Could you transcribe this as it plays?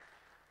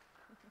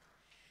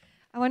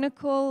I want to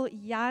call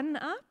Jan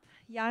up,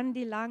 Jan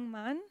die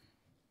Langman.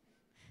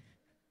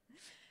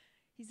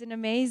 He's an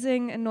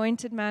amazing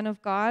anointed man of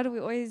God. We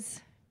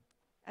always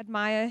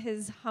admire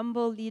his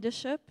humble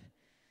leadership.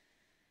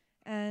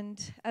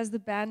 And as the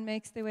band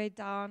makes their way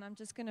down, I'm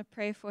just going to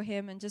pray for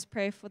him and just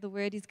pray for the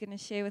word he's going to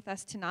share with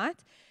us tonight.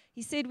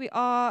 He said we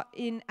are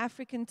in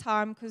African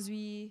time because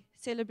we're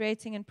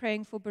celebrating and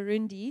praying for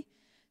Burundi.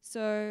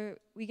 So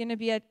we're going to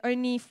be at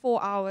only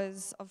 4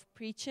 hours of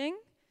preaching,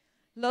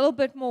 a little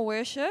bit more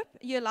worship.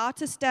 You're allowed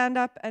to stand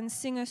up and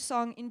sing a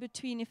song in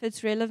between if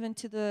it's relevant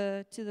to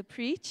the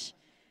preach.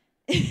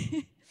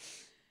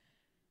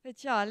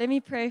 But yeah, let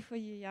me pray for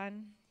you,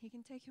 Jan. You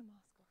can take your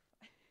mask off.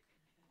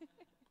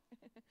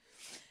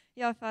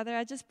 Yeah, Father,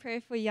 I just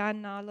pray for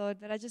Jan now, Lord,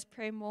 but I just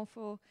pray more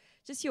for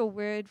just your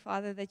word,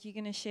 Father, that you're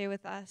going to share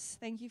with us.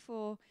 Thank you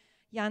for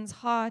Jan's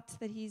heart,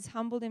 that he's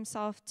humbled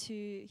himself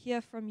to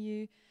hear from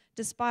you,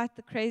 despite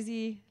the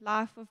crazy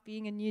life of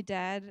being a new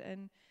dad.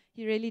 And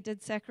he really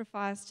did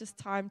sacrifice just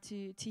time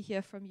to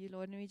hear from you,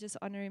 Lord, and we just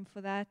honor him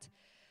for that.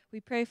 We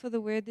pray for the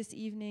word this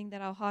evening,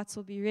 that our hearts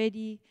will be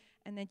ready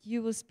and that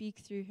you will speak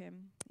through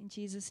him. In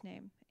Jesus'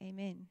 name,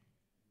 amen.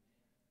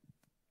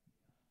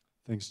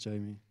 Thanks,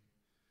 Jamie.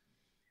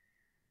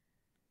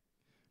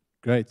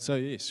 Great. So,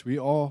 yes, we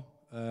are,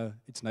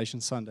 it's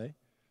Nation Sunday.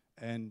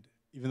 And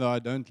even though I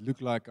don't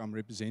look like I'm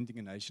representing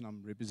a nation,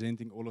 I'm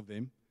representing all of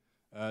them.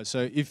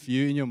 So if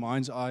you, in your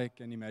mind's eye,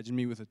 can imagine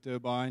me with a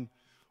turbine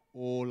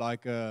or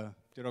like a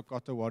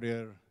terracotta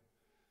warrior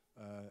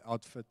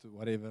outfit or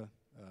whatever,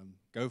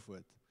 go for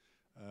it.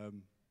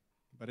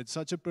 But it's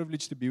such a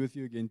privilege to be with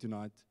you again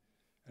tonight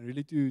and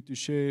really to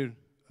share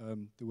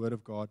the Word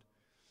of God.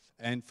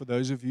 And for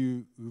those of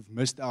you who've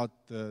missed out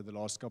the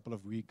last couple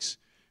of weeks,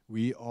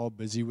 we are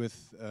busy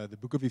with the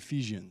book of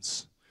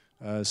Ephesians.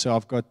 So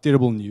I've got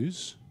terrible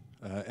news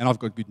and I've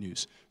got good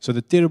news. So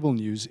the terrible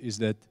news is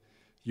that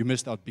you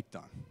missed out big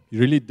time. You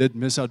really did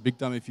miss out big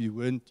time if you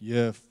weren't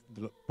here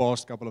the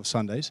past couple of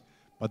Sundays.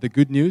 But the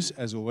good news,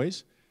 as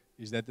always,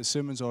 is that the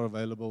sermons are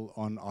available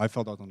on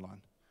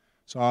ifel.online.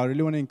 So I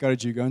really want to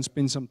encourage you, go and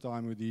spend some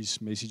time with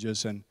these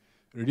messages and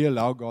really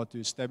allow God to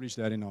establish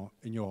that in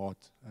your heart,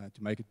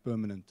 to make it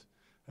permanent.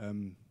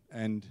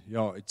 And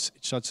yeah, it's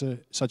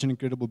such an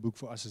incredible book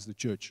for us as the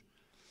church.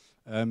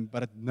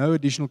 But at no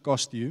additional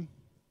cost to you,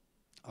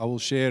 I will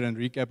share and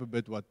recap a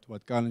bit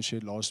what Kylan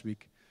shared last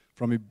week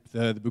from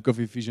the book of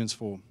Ephesians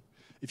 4.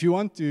 If you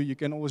want to, you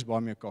can always buy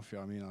me a coffee.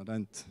 I mean,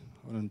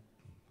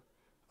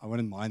 I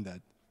wouldn't mind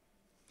that.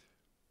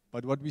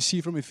 But what we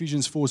see from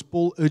Ephesians 4 is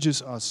Paul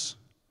urges us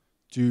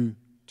to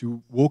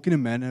walk in a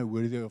manner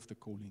worthy of the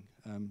calling.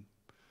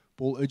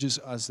 Paul urges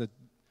us that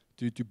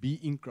to be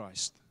in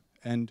Christ.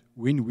 And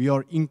when we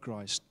are in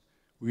Christ,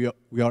 we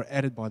are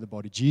added by the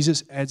body.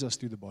 Jesus adds us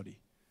to the body.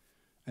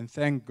 And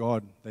thank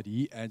God that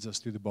He adds us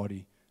to the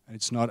body, and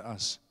it's not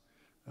us.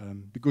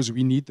 Because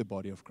we need the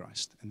body of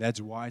Christ. And that's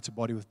why it's a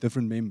body with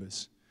different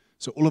members.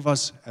 So all of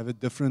us have a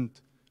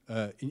different,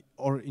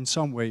 or in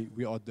some way,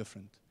 we are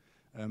different.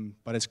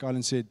 But as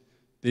Kylan said,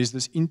 there's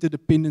this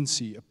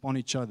interdependency upon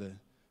each other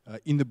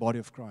in the body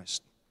of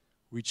Christ,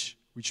 which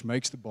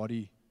makes the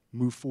body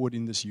move forward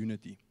in this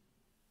unity.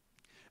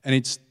 And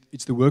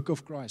it's the work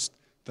of Christ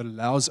that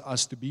allows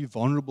us to be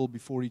vulnerable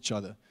before each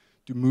other,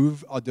 to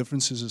move our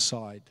differences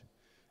aside,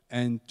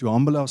 and to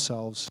humble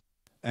ourselves,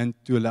 and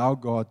to allow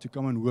God to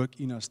come and work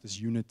in us this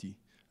unity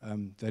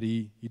that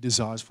He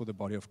desires for the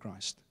body of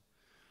Christ.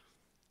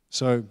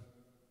 So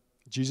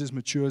Jesus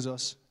matures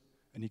us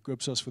and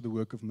equips us for the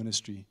work of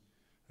ministry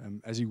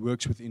as He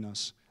works within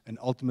us, and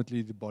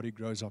ultimately the body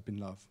grows up in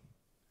love.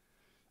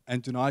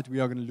 And tonight we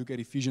are going to look at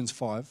Ephesians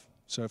 5,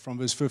 so from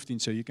verse 15,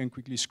 so you can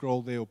quickly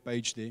scroll there or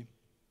page there.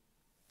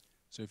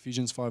 So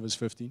Ephesians 5 verse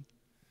 15.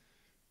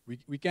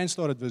 We can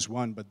start at verse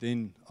 1, but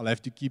then I'll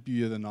have to keep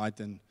you here the night,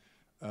 and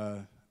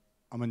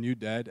I'm a new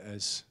dad,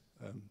 as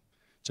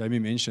Jamie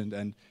mentioned,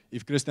 and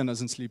if Kristen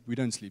doesn't sleep, we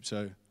don't sleep,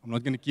 so I'm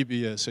not going to keep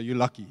you here, so you're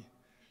lucky.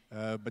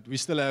 But we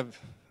still have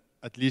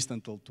at least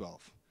until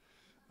 12.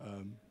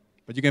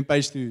 But you can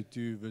page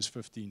to verse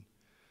 15.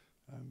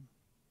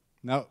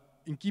 Now,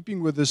 in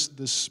keeping with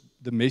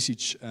the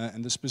message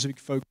and the specific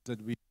focus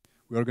that we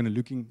are going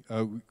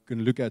to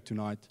look at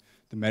tonight,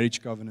 the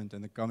marriage covenant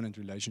and the covenant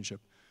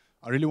relationship,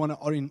 I really want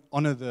to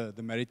honor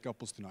the married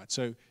couples tonight.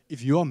 So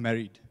if you are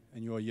married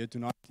and you are here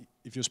tonight,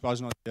 if your spouse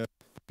is not here,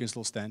 you can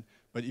still stand.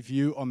 But if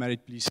you are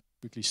married, please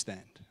quickly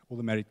stand. All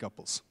the married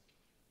couples.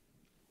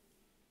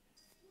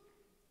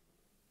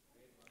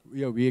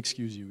 Yeah, we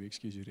excuse you,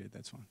 Red,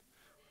 that's fine.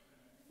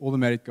 All the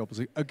married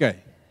couples. Okay.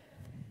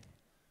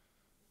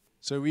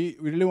 So we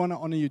really want to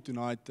honor you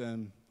tonight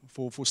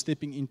for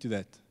stepping into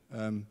that.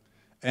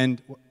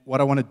 And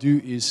what I want to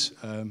do is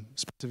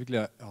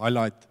specifically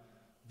highlight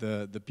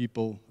the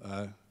people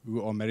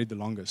who are married the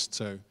longest,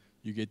 so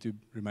you get to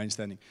remain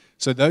standing.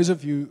 So those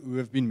of you who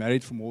have been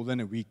married for more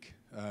than a week,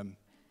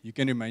 you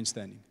can remain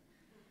standing.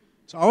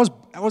 So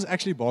I was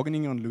actually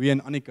bargaining on Louis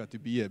and Annika to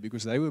be here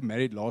because they were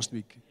married last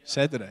week,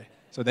 Saturday.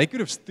 So they could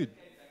have stood.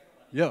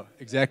 Yeah,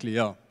 exactly,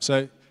 yeah.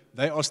 So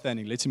they are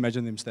standing. Let's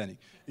imagine them standing.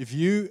 If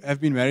you have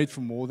been married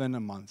for more than a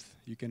month,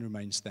 you can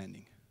remain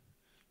standing.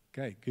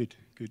 Okay, good.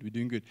 We're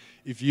doing good.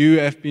 If you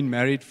have been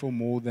married for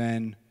more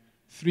than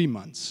 3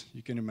 months,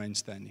 you can remain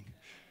standing.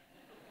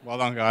 Well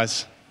done,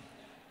 guys.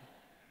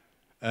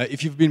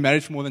 If you've been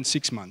married for more than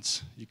 6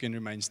 months, you can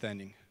remain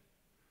standing.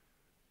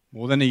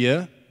 More than a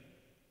year?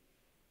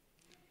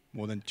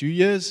 More than 2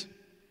 years?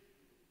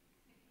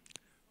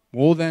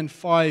 More than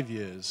 5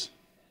 years?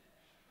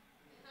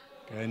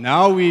 Okay,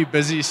 now we're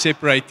busy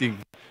separating.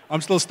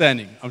 I'm still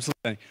standing.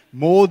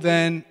 More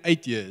than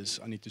 8 years,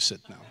 I need to sit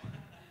now.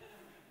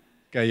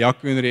 Okay,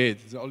 Jaco and Red,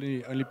 the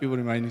only people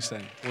remaining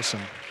standing. Awesome.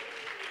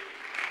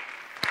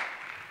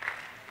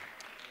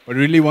 I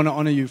really want to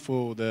honor you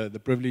for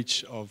the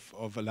privilege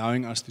of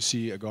allowing us to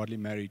see a godly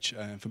marriage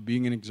and for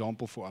being an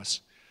example for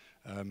us.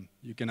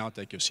 You can now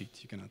take your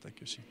seat.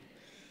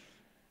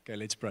 Okay,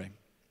 let's pray.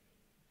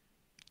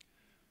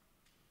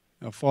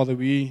 Now, Father,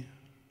 we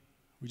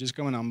just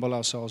come and humble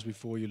ourselves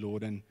before you,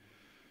 Lord. And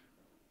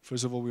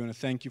first of all, we want to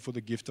thank you for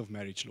the gift of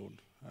marriage,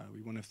 Lord.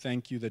 We want to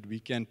thank you that we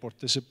can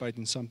participate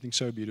in something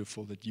so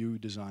beautiful that you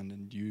designed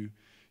and you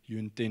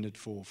intended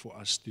for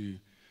us to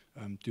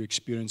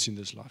experience in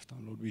this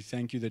lifetime. Lord, we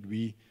thank you that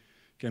we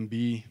can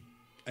be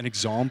an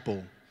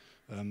example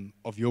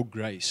of your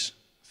grace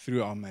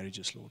through our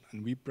marriages, Lord.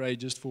 And we pray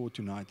just for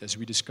tonight as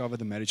we discover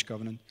the marriage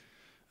covenant,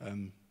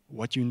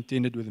 what you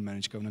intended with the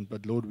marriage covenant.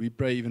 But Lord, we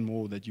pray even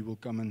more that you will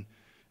come and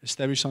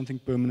establish something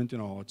permanent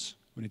in our hearts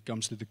when it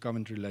comes to the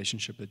covenant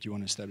relationship that you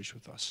want to establish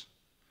with us.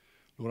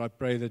 Lord, I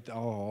pray that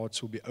our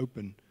hearts will be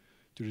open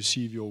to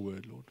receive your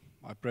word, Lord.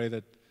 I pray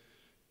that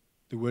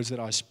the words that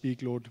I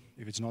speak, Lord,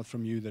 if it's not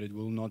from you, that it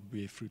will not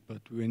bear fruit.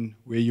 But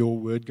where your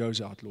word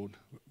goes out, Lord,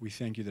 we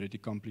thank you that it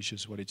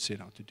accomplishes what it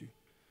set out to do.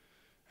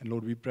 And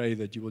Lord, we pray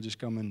that you will just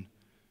come and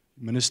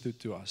minister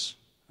to us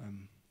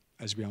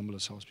as we humble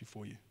ourselves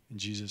before you. In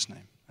Jesus'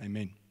 name,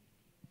 amen.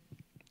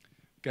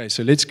 Okay,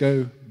 so let's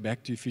go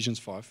back to Ephesians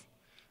 5.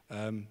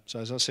 So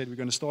as I said, we're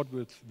going to start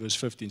with verse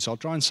 15. So I'll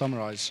try and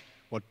summarize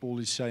what Paul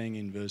is saying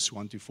in verse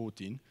 1 to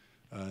 14,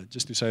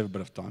 just to save a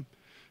bit of time.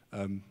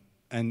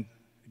 And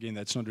again,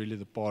 that's not really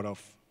the part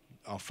of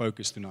our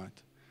focus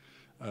tonight.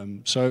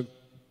 So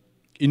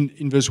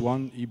in verse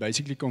 1, he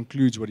basically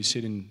concludes what he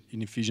said in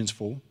Ephesians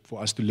 4,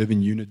 for us to live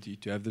in unity,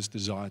 to have this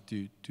desire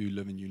to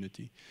live in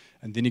unity.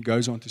 And then he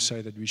goes on to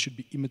say that we should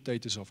be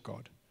imitators of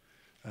God,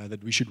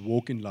 that we should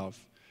walk in love.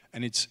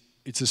 And it's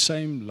the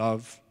same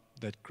love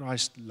that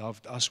Christ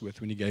loved us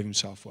with when he gave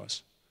himself for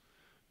us.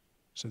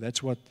 So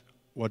that's what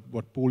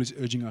Paul is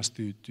urging us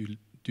to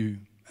do.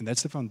 And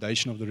that's the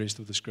foundation of the rest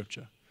of the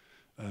scripture.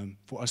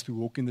 For us to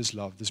walk in this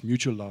love, this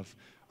mutual love,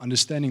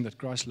 understanding that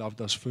Christ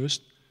loved us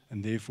first,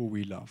 and therefore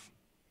we love.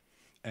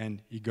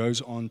 And he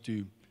goes on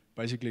to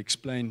basically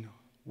explain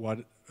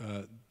what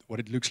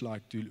it looks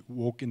like to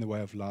walk in the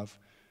way of love,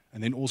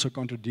 and then also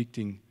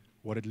contradicting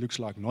what it looks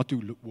like not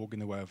to walk in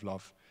the way of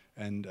love.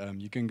 And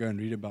you can go and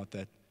read about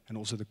that, and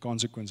also the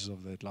consequences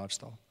of that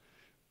lifestyle.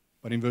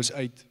 But in verse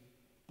 8,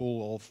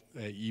 Paul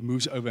he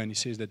moves over and he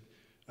says that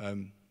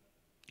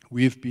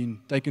we have been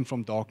taken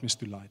from darkness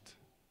to light.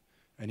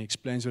 And he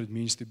explains what it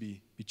means to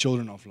be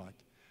children of light.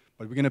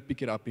 But we're going to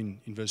pick it up in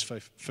verse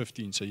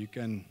 15, so you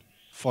can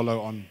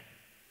follow on.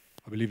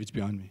 I believe it's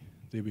behind me.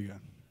 There we go.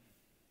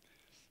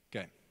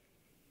 Okay.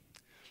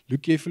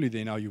 Look carefully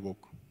then how you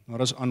walk,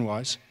 not as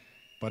unwise,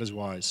 but as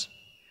wise,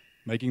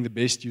 making the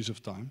best use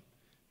of time,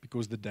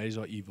 because the days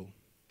are evil.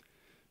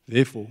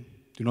 Therefore,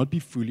 do not be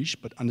foolish,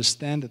 but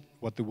understand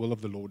what the will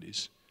of the Lord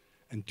is.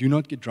 And do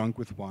not get drunk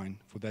with wine,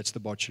 for that's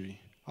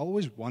debauchery. I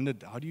always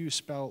wondered, how do you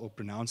spell or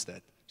pronounce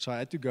that? So I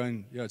had to go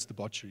and, it's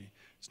debauchery.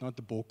 It's not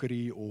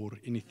debauchery or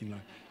anything like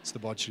that. It's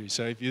debauchery.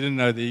 So if you didn't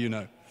know, there you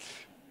know.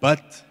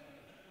 But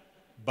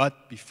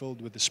be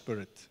filled with the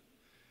Spirit,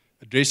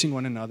 addressing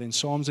one another in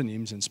psalms and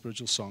hymns and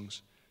spiritual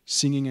songs,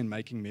 singing and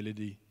making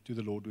melody to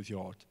the Lord with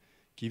your heart,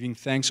 giving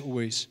thanks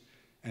always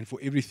and for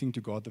everything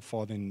to God the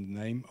Father in the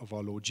name of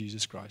our Lord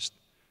Jesus Christ,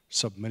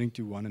 submitting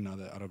to one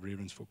another out of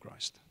reverence for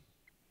Christ.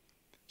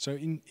 So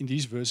in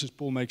these verses,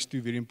 Paul makes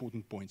two very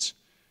important points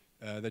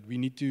that we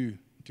need to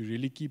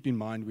really keep in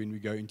mind when we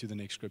go into the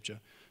next scripture.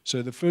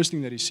 So the first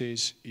thing that he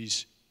says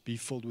is, be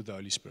filled with the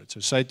Holy Spirit. So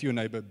say to your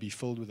neighbor, be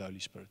filled with the Holy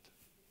Spirit.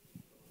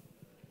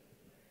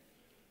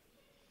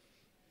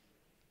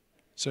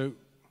 So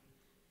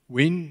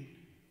when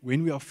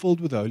we are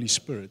filled with the Holy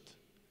Spirit,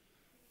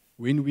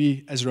 when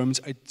we, as Romans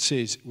 8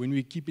 says, when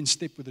we keep in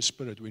step with the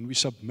Spirit, when we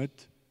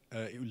submit,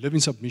 live in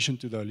submission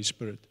to the Holy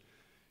Spirit,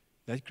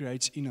 that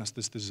creates in us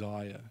this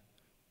desire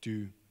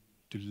to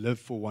live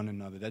for one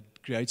another.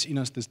 That creates in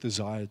us this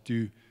desire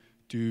to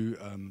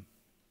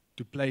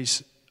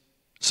place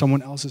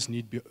someone else's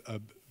need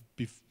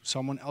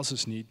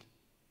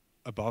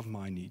above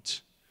my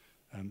needs.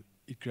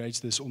 It creates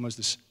this almost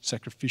this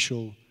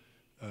sacrificial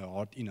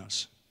heart in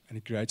us, and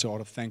it creates a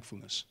heart of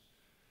thankfulness.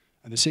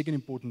 And the second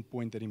important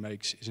point that he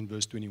makes is in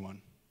verse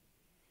 21.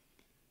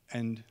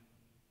 And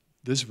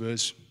this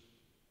verse,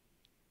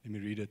 let me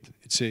read it.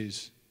 It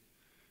says,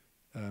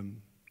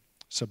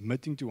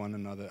 submitting to one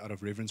another out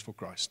of reverence for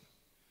Christ.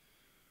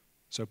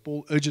 So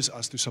Paul urges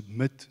us to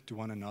submit to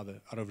one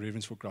another out of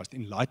reverence for Christ.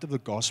 In light of the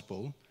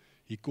gospel,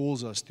 he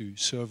calls us to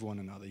serve one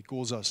another. He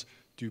calls us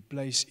to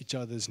place each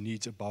other's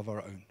needs above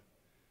our own.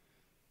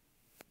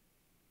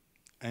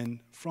 And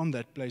from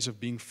that place of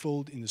being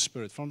filled in the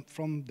Spirit,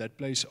 from that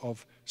place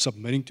of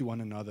submitting to one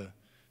another,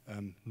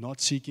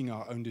 not seeking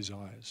our own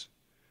desires,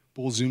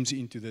 Paul zooms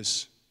into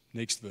this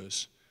next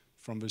verse,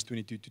 from verse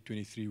 22 to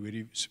 23, where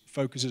he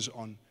focuses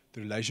on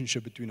the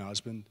relationship between a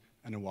husband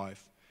and a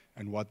wife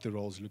and what the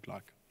roles look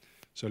like.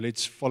 So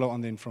let's follow on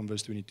then from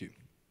verse 22.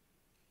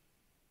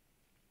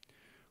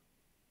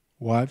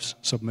 Wives,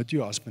 submit to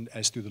your husband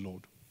as to the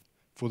Lord,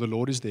 for the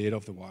Lord is the head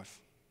of the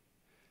wife,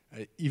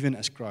 even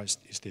as Christ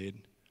is the head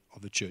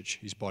of the church,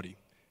 his body,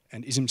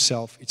 and is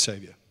himself its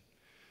Savior.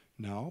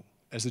 Now,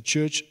 as the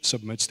church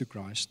submits to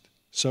Christ,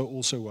 so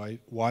also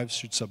wives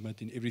should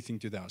submit in everything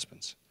to their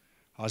husbands.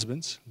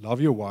 Husbands,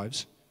 love your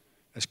wives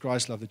as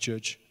Christ loved the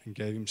church and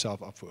gave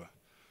himself up for her.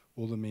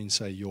 All the men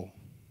say, Your.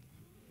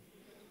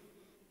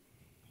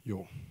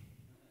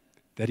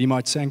 That he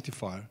might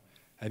sanctify her,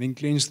 having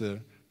cleansed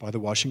her by the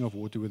washing of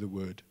water with the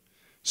word,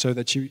 so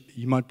that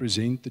he might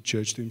present the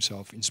church to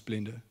himself in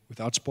splendor,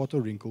 without spot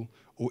or wrinkle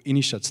or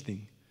any such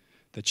thing,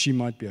 that she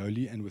might be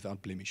holy and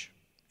without blemish.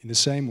 In the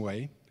same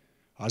way,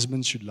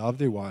 husbands should love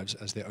their wives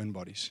as their own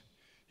bodies.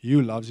 He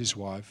who loves his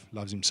wife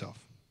loves himself.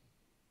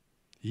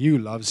 He who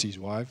loves his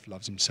wife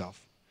loves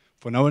himself.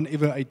 For no one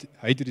ever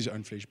hated his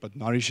own flesh, but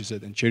nourishes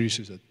it and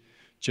cherishes it,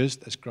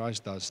 just as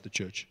Christ does the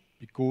church,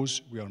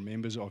 because we are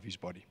members of his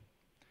body.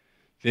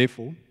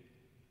 Therefore,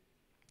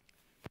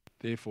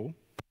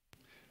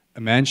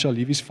 a man shall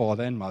leave his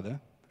father and mother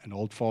and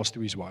hold fast to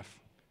his wife,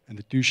 and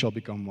the two shall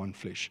become one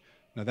flesh.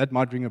 Now that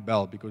might ring a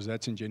bell because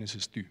that's in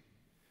Genesis 2,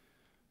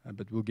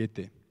 but we'll get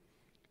there.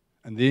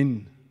 And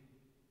then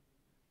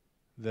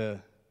the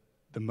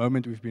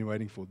moment we've been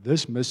waiting for.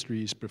 This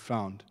mystery is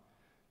profound,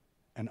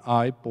 and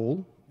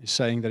Paul, is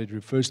saying that it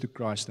refers to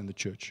Christ and the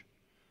church.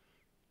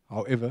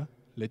 However,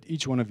 let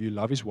each one of you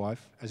love his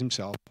wife as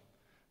himself,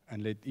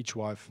 and let each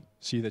wife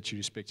see that she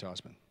respects her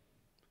husband.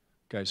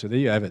 Okay, so there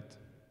you have it.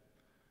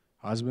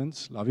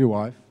 Husbands, love your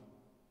wife.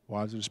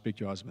 Wives, respect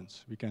your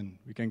husbands. We can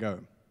go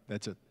home.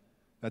 That's it.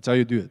 That's how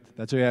you do it.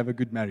 That's how you have a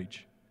good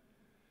marriage.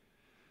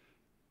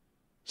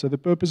 So the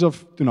purpose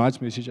of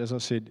tonight's message, as I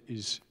said,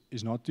 is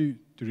not to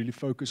really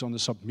focus on the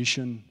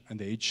submission and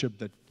the headship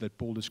that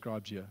Paul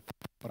describes here.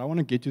 But I want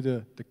to get to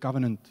the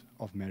covenant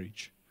of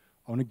marriage.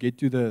 I want to get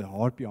to the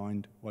heart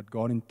behind what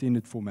God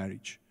intended for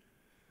marriage.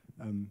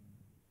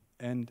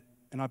 And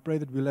I pray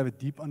that we'll have a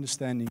deep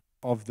understanding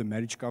of the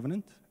marriage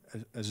covenant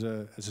as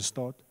a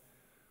start.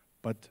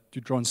 But to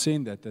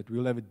transcend that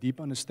we'll have a deep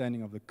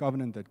understanding of the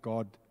covenant that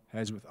God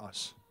has with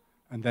us,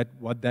 and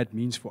what that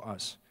means for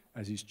us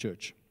as his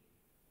church.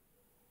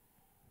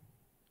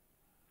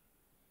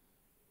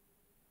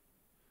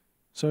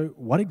 So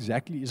what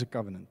exactly is a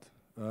covenant?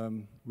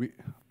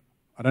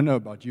 I don't know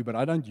about you, but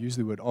I don't use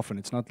the word often.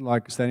 It's not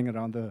like standing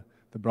around the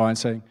braai and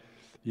saying,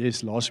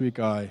 yes, last week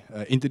I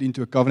entered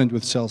into a covenant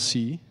with Cell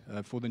C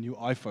for the new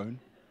iPhone.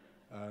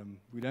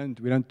 We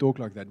don't talk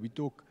like that. We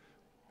talk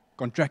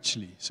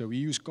contractually. So we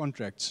use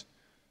contracts.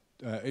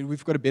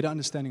 We've got a better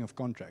understanding of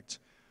contracts.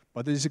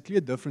 But there's a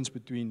clear difference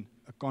between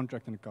a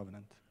contract and a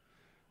covenant.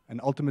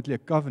 And ultimately, a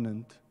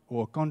covenant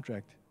or a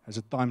contract has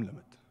a time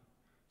limit.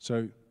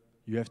 So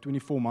you have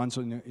 24 months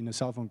in a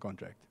cell phone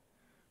contract.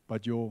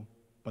 But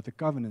the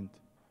covenant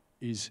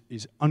is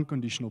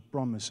unconditional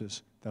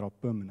promises that are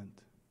permanent.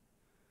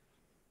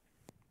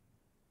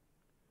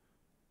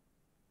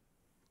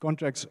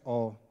 Contracts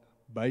are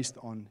based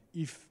on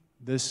if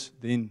this,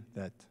 then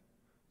that.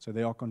 So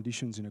there are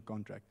conditions in a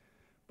contract.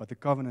 But the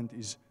covenant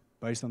is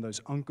based on those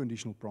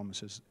unconditional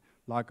promises,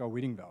 like our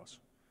wedding vows.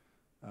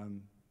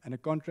 And a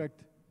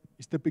contract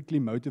is typically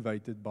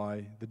motivated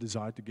by the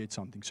desire to get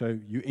something. So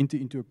you enter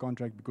into a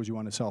contract because you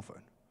want a cell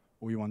phone,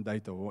 or you want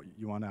data, or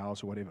you want a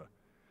house, or whatever.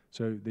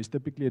 So there's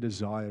typically a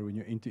desire when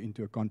you enter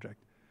into a contract.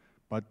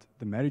 But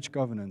the marriage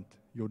covenant,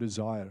 your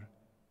desire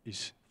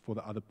is for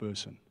the other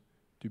person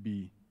to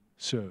be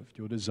served.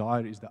 Your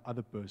desire is the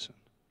other person,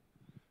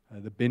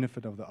 the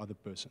benefit of the other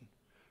person.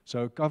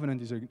 So a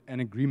covenant is an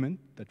agreement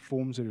that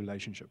forms a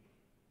relationship.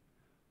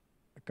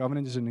 A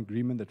covenant is an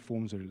agreement that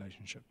forms a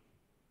relationship.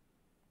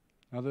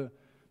 Now,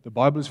 the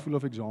Bible is full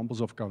of examples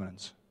of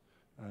covenants.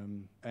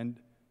 And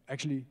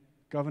actually,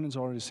 covenants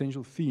are an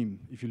essential theme.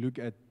 If you look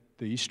at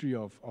the history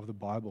of the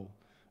Bible,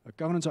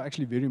 covenants are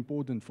actually very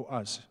important for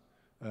us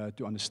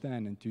to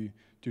understand and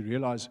to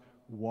realize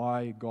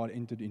why God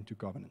entered into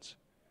covenants.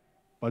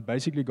 But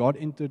basically, God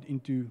entered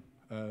into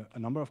a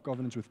number of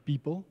covenants with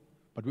people,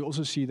 but we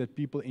also see that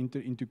people enter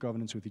into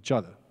covenants with each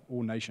other,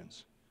 all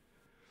nations.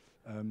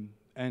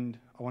 And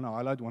I want to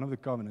highlight one of the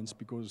covenants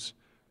because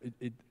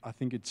I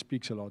think it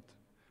speaks a lot.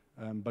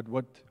 But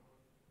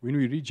when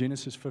we read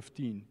Genesis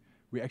 15,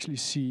 we actually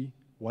see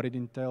what it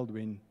entailed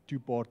when two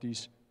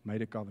parties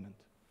made a covenant.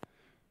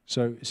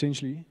 So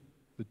essentially,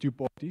 the two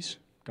parties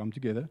come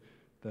together,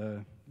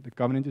 the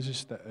covenant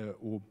is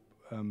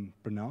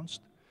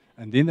pronounced,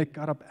 and then they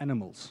cut up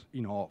animals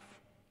in half.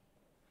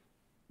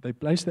 They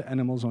place the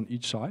animals on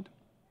each side,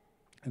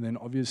 and then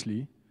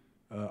obviously,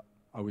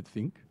 I would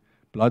think,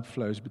 blood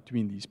flows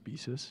between these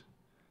pieces,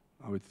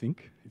 I would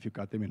think, if you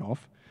cut them in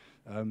half.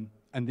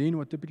 And then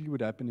what typically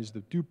would happen is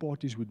the two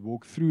parties would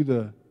walk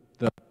through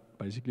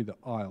basically the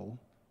aisle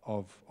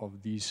of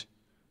these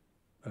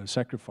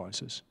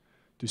sacrifices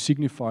to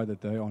signify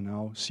that they are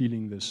now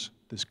sealing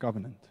this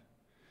covenant.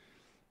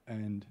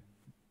 And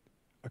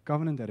a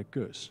covenant had a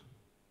curse,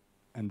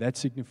 and that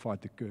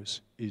signified the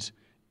curse is,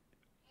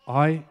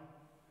 I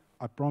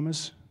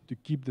promise to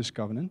keep this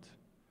covenant,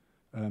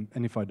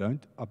 and if I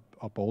don't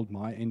uphold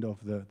my end of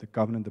the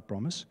covenant, the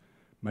promise,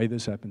 may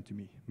this happen to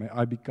me. May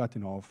I be cut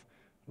in half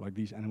like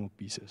these animal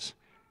pieces.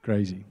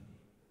 Crazy.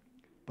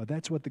 But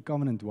that's what the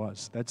covenant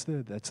was. That's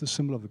the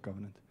symbol of the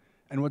covenant.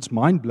 And what's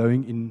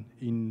mind-blowing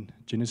in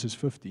Genesis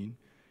 15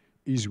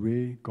 is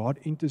where God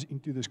enters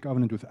into this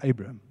covenant with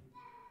Abraham.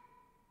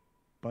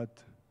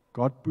 But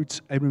God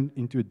puts Abraham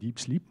into a deep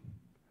sleep,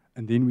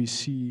 and then we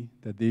see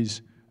that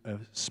there's a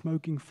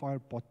smoking fire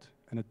pot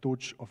and a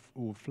torch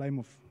or flame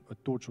of a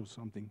torch or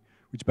something,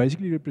 which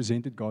basically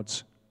represented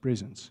God's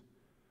presence.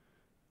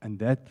 And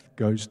that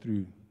goes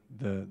through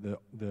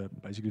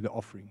basically the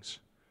offerings.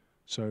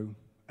 So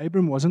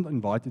Abram wasn't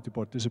invited to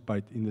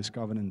participate in this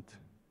covenant,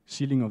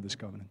 sealing of this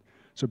covenant.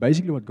 So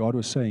basically what God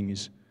was saying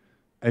is,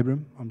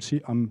 Abram,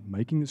 I'm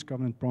making this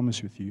covenant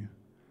promise with you,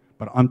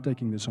 but I'm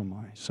taking this on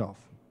myself.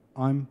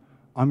 I'm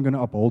going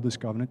to uphold this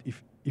covenant.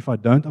 If I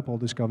don't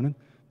uphold this covenant,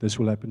 this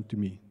will happen to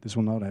me. This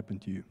will not happen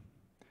to you.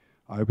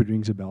 I hope it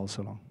rings a bell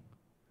so long.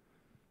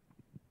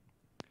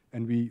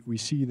 And we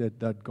see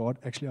that God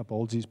actually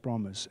upholds his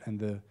promise,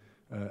 and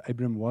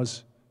Abram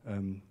was,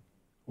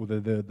 or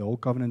the whole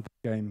covenant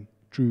became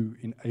true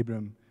in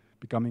Abram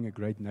becoming a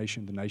great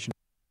nation, the nation.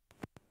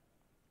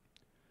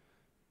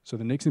 So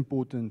the next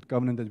important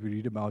covenant that we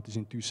read about is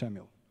in 2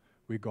 Samuel,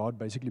 where God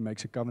basically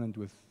makes a covenant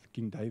with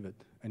King David,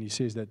 and he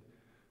says that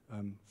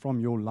from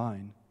your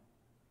line,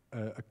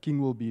 a king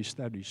will be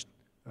established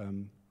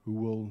who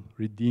will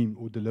redeem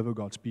or deliver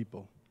God's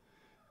people.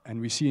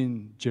 And we see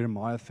in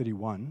Jeremiah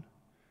 31,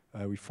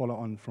 we follow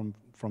on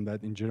from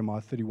that. In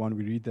Jeremiah 31,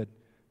 we read that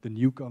the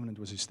new covenant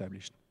was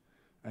established.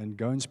 And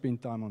go and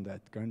spend time on that.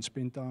 Go and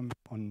spend time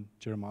on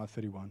Jeremiah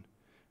 31.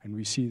 And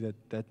we see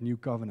that new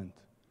covenant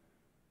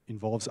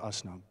involves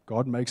us now.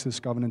 God makes this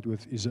covenant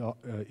with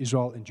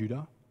Israel and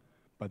Judah,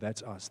 but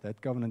that's us.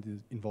 That covenant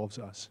involves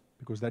us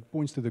because that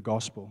points to the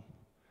gospel.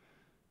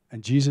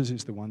 And Jesus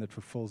is the one that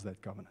fulfills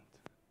that covenant.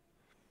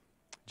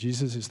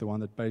 Jesus is the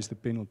one that pays the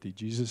penalty.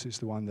 Jesus is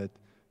the one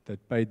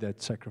that paid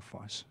that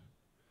sacrifice.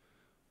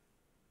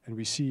 And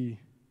we see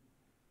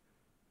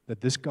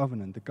that this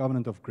covenant, the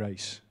covenant of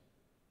grace,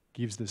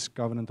 gives this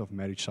covenant of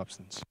marriage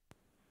substance.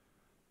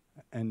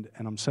 And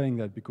I'm saying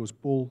that because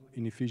Paul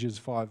in Ephesians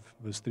 5,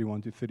 verse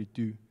 31 to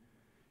 32,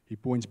 he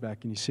points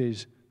back and he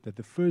says that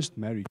the first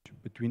marriage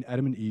between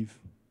Adam and Eve,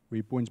 where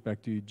he points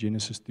back to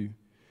Genesis 2,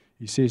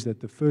 he says that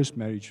the first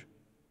marriage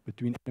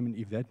between Adam and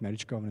Eve, that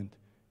marriage covenant,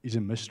 is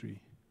a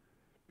mystery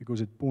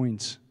because it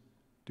points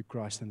to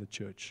Christ and the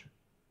church.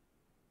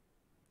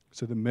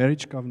 So the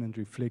marriage covenant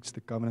reflects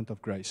the covenant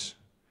of grace.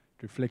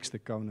 It reflects the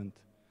covenant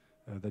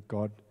that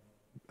God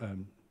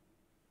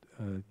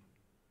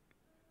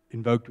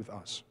invoked with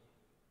us.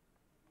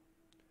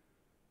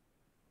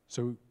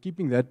 So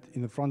keeping that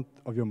in the front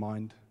of your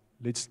mind,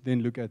 let's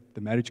then look at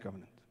the marriage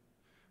covenant.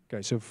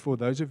 Okay, so for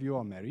those of you who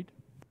are married,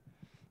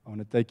 I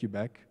want to take you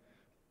back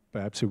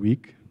perhaps a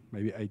week,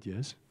 maybe 8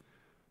 years.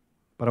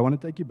 But I want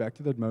to take you back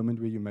to that moment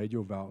where you made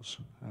your vows,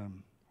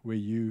 where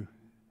you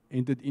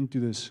entered into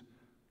this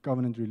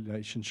covenant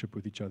relationship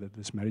with each other,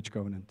 this marriage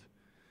covenant,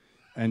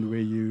 and where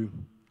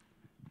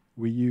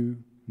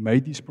you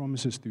made these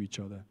promises to each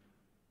other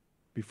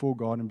before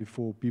God and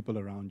before people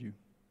around you.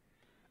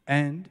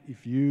 And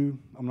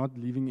I'm not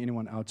leaving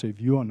anyone out, so if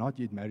you are not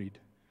yet married,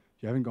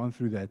 you haven't gone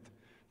through that,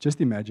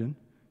 just imagine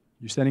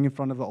you're standing in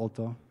front of the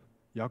altar,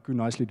 Yaku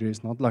nicely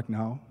dressed, not like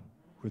now,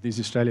 with his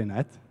Australian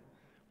hat,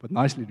 but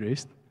nicely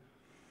dressed,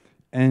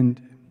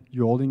 and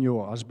you're holding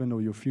your husband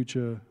or your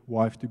future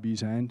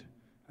wife-to-be's hand,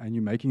 and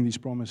you're making these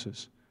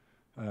promises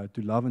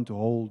to love and to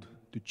hold,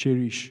 to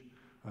cherish,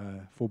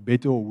 for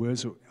better or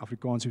worse,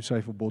 Afrikaans we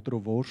say for boter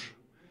of wors.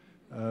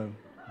 No,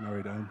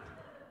 we don't.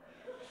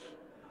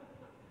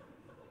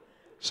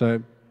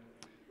 So,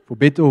 for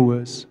better or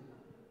worse,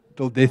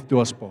 till death do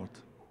us part.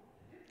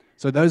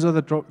 So those are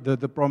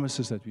the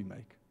promises that we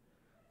make,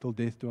 till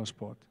death do us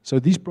part. So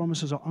these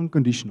promises are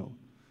unconditional.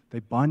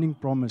 They're binding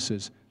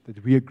promises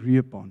that we agree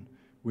upon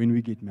when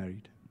we get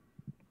married.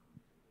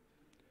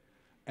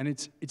 And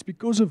it's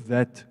because of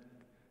that,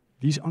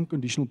 these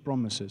unconditional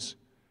promises,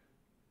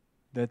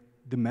 that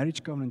the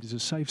marriage covenant is a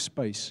safe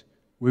space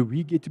where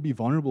we get to be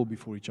vulnerable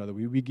before each other,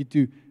 where we get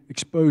to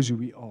expose who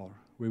we are,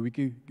 where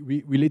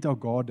we let our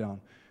guard down,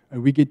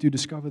 and we get to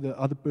discover the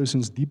other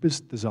person's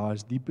deepest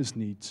desires, deepest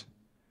needs.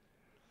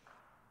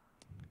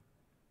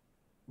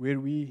 Where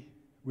we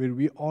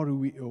are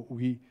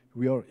who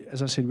we are,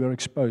 as I said, we are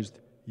exposed,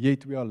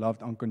 yet we are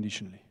loved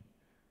unconditionally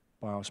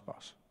by our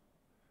spouse.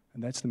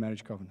 And that's the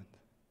marriage covenant.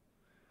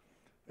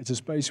 It's a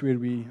space where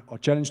we are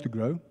challenged to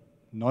grow,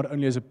 not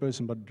only as a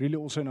person, but really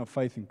also in our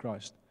faith in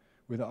Christ,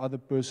 where the other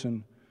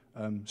person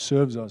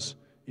serves us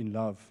in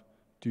love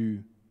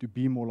to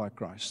be more like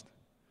Christ.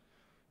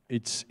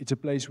 It's a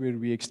place where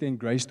we extend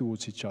grace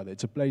towards each other.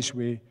 It's a place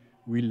where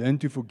we learn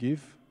to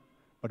forgive,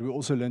 but we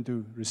also learn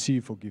to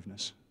receive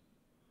forgiveness.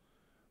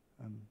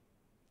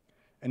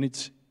 And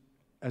it's,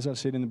 as I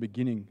said in the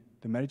beginning,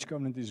 the marriage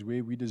covenant is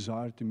where we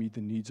desire to meet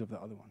the needs of the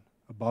other one,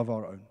 above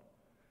our own.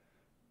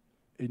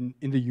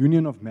 In the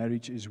union of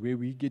marriage is where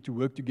we get to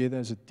work together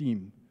as a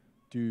team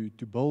to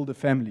build a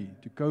family,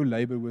 to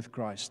co-labor with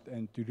Christ,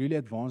 and to really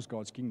advance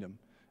God's kingdom.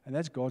 And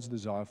that's God's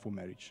desire for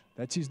marriage.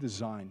 That's His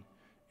design,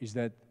 is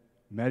that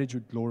marriage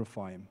would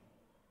glorify Him,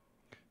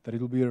 that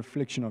it will be a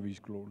reflection of His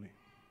glory.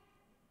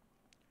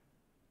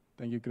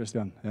 Thank you,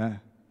 Christian. Yeah.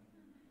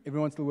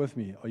 Everyone still with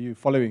me? Are you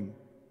following?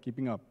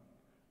 Keeping up?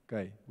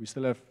 Okay, we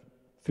still have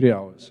 3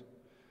 hours.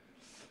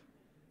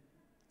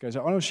 Okay, so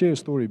I want to share a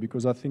story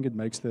because I think it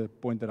makes the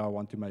point that I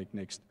want to make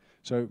next.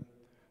 So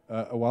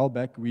a while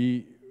back,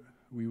 we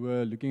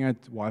were looking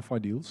at Wi-Fi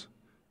deals,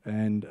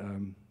 and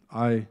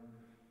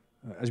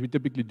as we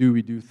typically do,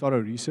 we do thorough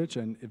research,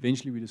 and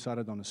eventually we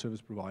decided on a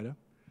service provider,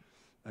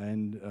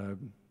 and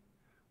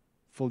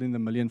filled in the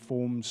million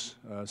forms,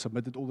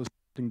 submitted all the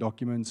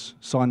documents,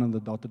 signed on the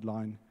dotted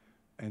line,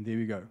 and there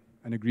we go.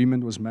 An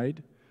agreement was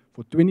made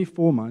for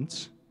 24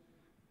 months,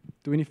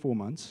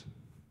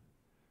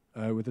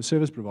 with a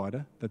service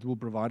provider that will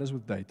provide us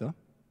with data,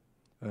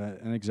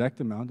 an exact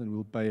amount, and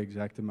we'll pay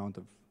exact amount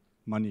of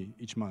money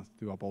each month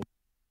to uphold.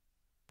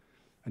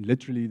 And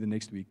literally the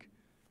next week,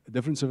 a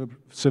different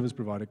service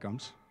provider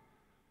comes.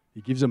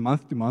 He gives a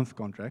month-to-month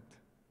contract.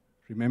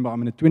 Remember,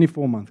 I'm in a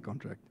 24-month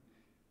contract.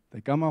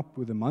 They come up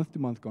with a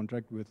month-to-month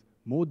contract with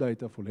more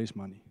data for less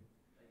money.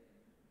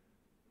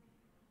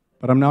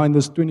 But I'm now in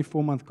this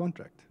 24-month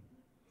contract.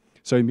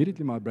 So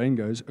immediately my brain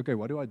goes, okay,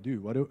 what do I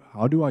do?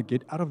 How do I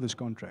get out of this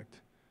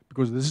contract?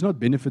 Because this is not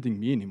benefiting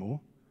me anymore.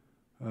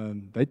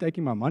 They're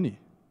taking my money.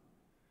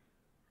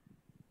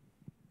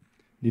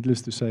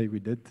 Needless to say,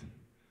 we did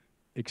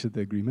exit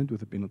the agreement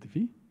with a penalty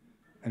fee,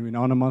 and we're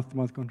now on a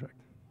month-to-month contract.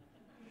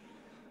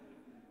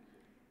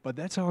 But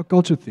that's how our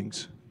culture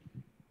thinks.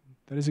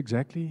 That is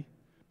exactly,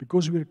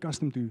 because we're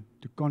accustomed to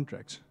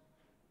contracts,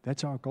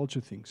 that's how our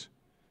culture thinks.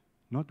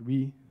 Not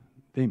we,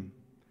 them.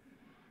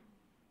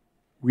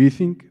 We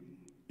think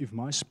if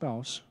my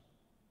spouse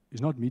is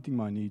not meeting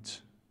my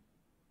needs,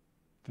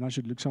 then I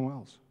should look somewhere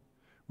else.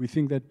 We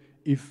think that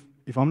if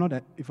I'm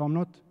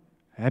not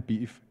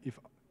happy,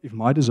 if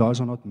my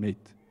desires are not met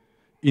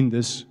in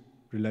this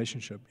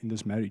relationship, in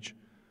this marriage,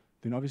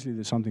 then obviously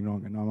there's something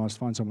wrong and I must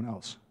find someone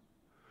else.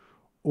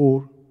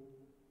 Or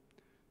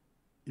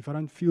if I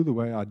don't feel the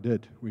way I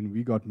did when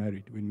we got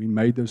married, when we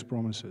made those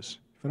promises,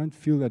 if I don't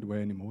feel that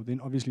way anymore,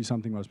 then obviously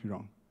something must be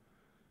wrong.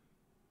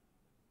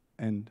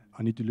 And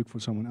I need to look for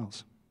someone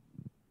else.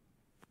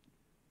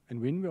 And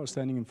when we are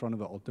standing in front of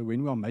the altar,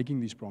 when we are making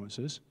these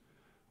promises,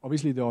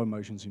 obviously there are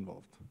emotions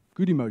involved.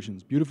 Good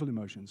emotions, beautiful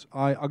emotions.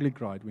 I ugly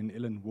cried when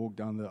Ellen walked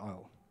down the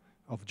aisle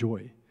of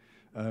joy.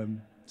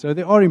 So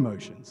there are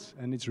emotions,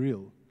 and it's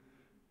real.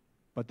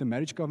 But the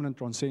marriage covenant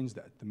transcends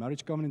that. The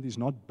marriage covenant is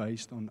not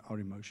based on our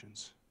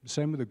emotions. The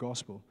same with the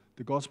gospel.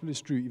 The gospel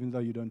is true even though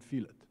you don't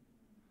feel it.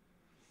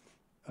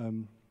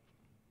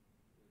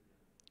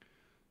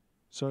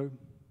 So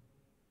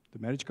the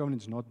marriage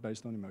covenant is not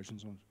based on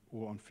emotions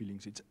or on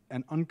feelings. It's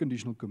an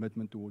unconditional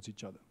commitment towards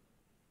each other.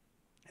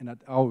 And at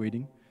our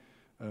wedding,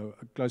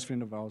 a close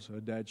friend of ours, her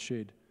dad,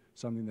 shared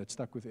something that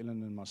stuck with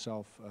Ellen and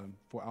myself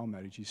for our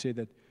marriage. He said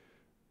that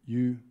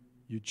you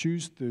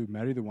choose to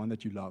marry the one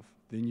that you love,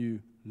 then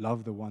you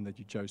love the one that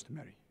you chose to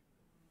marry.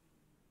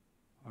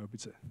 I hope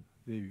it's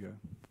there you go.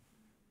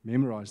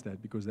 Memorize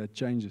that because that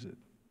changes it.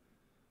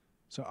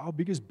 So our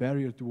biggest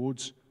barrier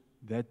towards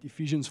that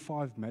Ephesians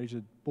 5 marriage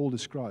that Paul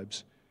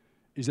describes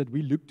is that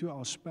we look to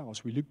our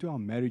spouse, we look to our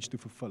marriage to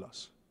fulfill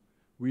us.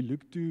 We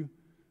look to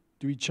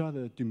each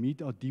other to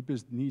meet our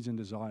deepest needs and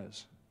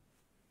desires.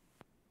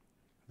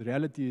 The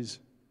reality is,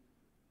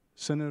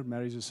 sinner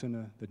marries a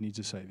sinner that needs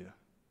a savior.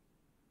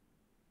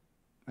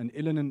 And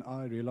Ellen and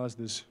I realized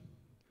this.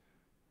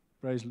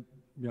 Praise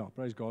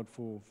God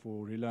for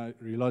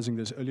realizing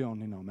this early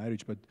on in our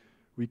marriage. But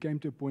we came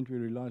to a point where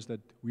we realized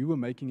that we were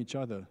making each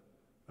other,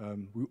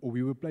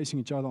 we were placing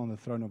each other on the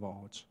throne of our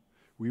hearts.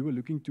 We were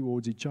looking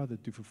towards each other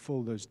to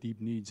fulfill those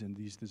deep needs and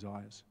these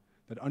desires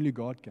that only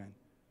God can.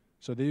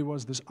 So there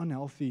was this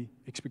unhealthy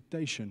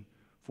expectation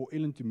for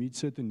Ellen to meet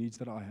certain needs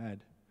that I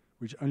had,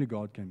 which only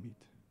God can meet.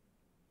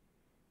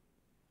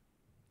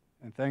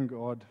 And thank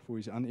God for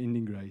His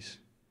unending grace.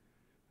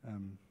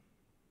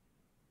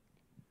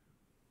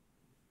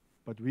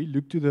 But we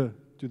look to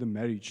the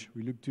marriage.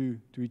 We look to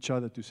each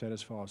other to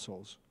satisfy our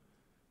souls.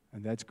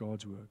 And that's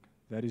God's work.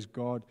 That is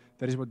God.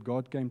 That is what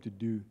God came to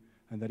do.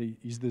 And that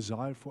His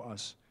desire for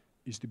us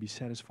is to be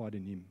satisfied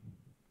in Him.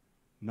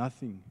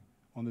 Nothing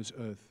on this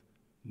earth,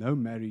 no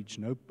marriage,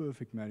 no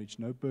perfect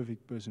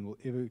person will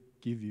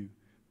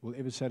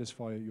ever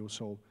satisfy your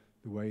soul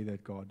the way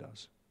that God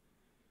does.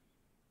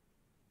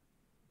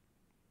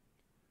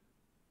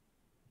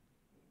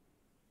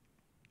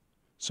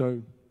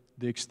 So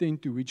the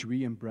extent to which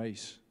we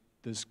embrace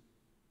this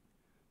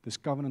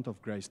covenant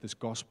of grace, this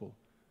gospel,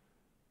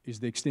 is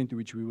the extent to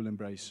which we will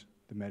embrace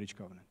the marriage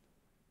covenant.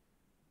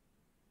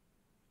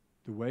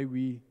 The way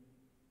we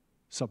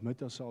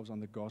submit ourselves on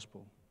the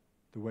gospel,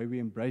 the way we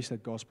embrace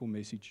that gospel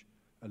message,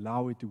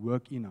 allow it to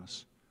work in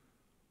us,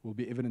 will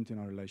be evident in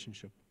our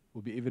relationship,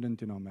 will be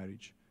evident in our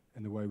marriage,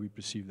 and the way we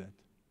perceive that.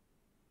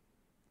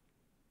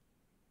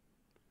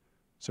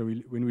 So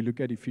when we look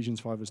at Ephesians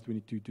 5, verse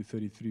 22 to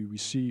 33, we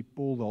see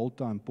Paul the whole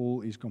time.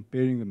 Paul is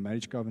comparing the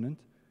marriage covenant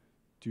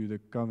to the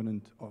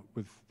covenant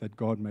that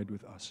God made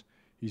with us.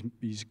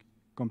 He's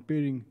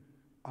comparing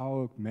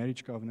our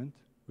marriage covenant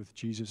with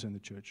Jesus and the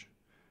church.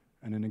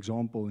 And an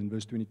example in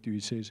verse 22, he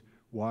says,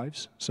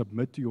 "Wives,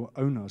 submit to your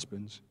own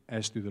husbands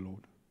as to the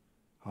Lord.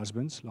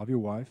 Husbands, love your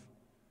wife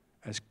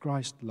as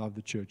Christ loved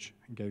the church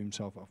and gave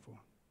himself up for."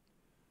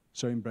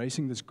 So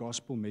embracing this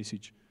gospel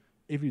message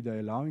every day,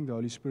 allowing the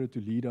Holy Spirit to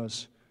lead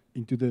us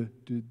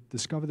to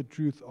discover the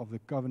truth of the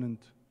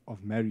covenant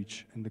of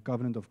marriage and the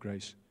covenant of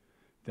grace,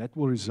 that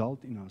will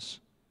result in us.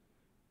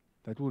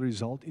 That will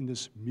result in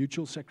this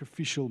mutual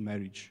sacrificial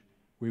marriage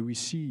where we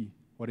see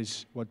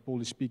what Paul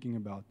is speaking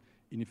about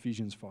in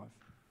Ephesians 5.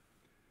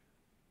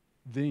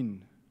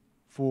 Then,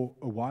 for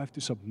a wife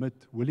to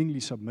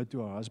willingly submit to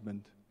her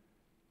husband,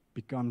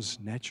 becomes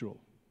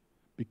natural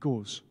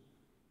because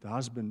the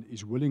husband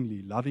is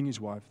willingly loving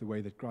his wife the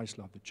way that Christ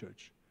loved the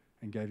church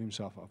and gave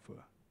himself up for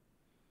her.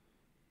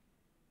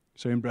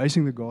 So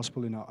embracing the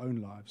gospel in our own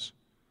lives,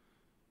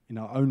 in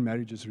our own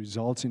marriages,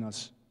 results in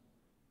us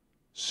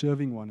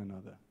serving one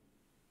another,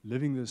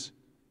 living this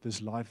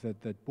life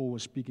that Paul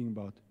was speaking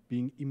about,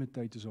 being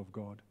imitators of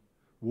God,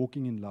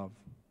 walking in love.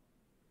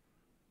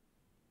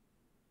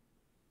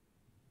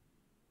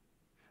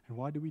 And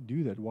why do we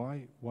do that?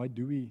 Why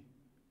do we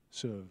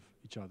serve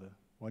each other?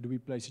 Why do we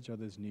place each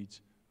other's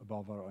needs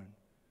above our own?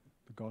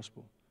 The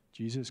gospel.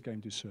 Jesus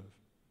came to serve.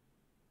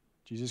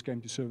 Jesus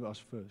came to serve us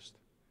first.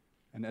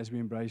 And as we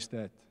embrace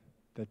that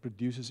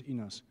produces in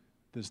us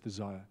this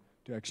desire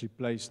to actually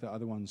place the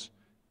other one's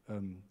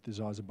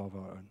desires above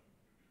our own.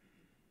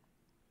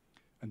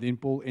 And then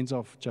Paul ends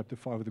off chapter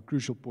 5 with a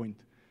crucial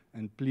point,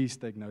 and please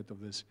take note of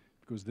this,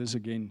 because this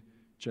again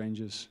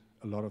changes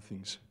a lot of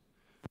things.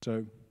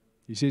 So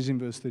he says in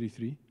verse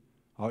 33,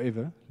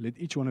 "However, let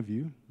each one of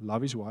you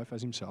love his wife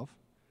as himself,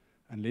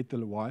 and let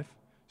the wife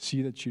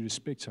see that she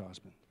respects her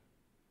husband."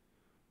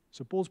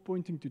 So Paul's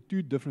pointing to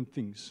two different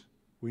things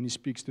when he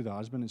speaks to the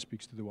husband and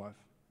speaks to the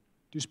wife.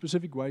 Two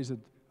specific ways that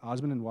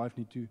husband and wife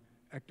need to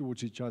act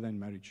towards each other in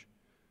marriage.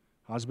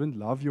 Husband,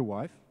 love your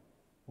wife.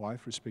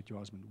 Wife, respect your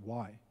husband.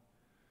 Why?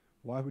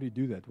 Why would he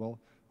do that? Well,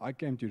 I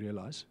came to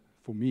realize,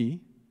 for me,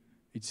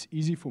 it's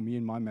easy for me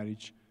in my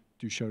marriage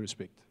to show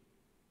respect,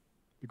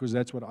 because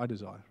that's what I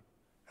desire.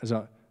 As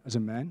a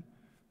man,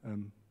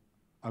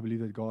 I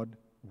believe that God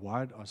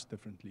wired us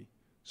differently.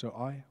 So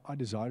I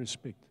desire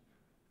respect.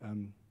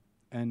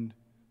 And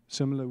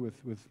similar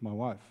with my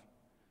wife,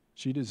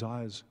 she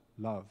desires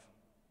love.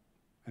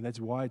 And that's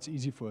why it's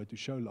easy for her to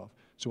show love.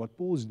 So what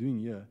Paul is doing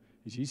here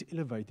is he's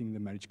elevating the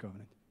marriage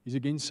covenant. He's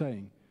again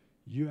saying,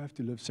 you have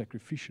to live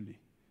sacrificially,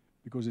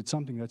 because it's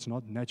something that's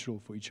not natural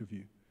for each of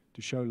you,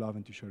 to show love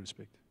and to show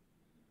respect.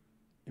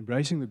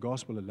 Embracing the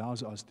gospel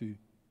allows us to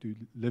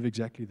live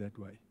exactly that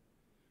way.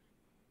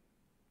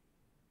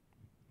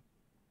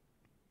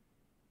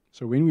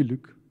 So when we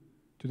look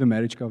to the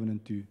marriage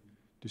covenant to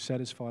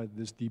satisfy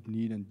this deep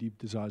need and deep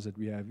desires that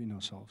we have in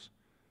ourselves,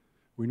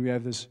 when we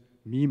have this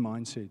me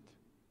mindset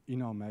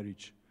in our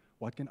marriage,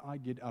 what can I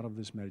get out of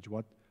this marriage?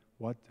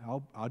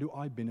 How do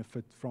I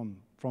benefit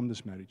from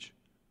this marriage?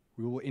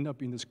 We will end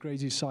up in this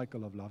crazy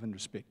cycle of love and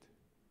respect,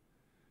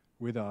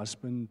 where the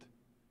husband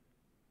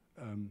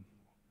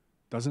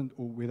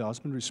where the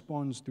husband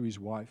responds to his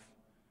wife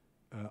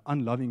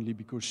unlovingly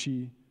because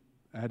she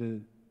had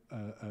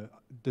a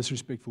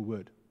disrespectful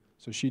word.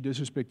 So she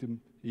disrespected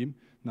him.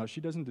 Now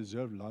she doesn't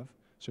deserve love,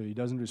 so he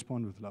doesn't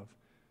respond with love.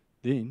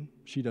 Then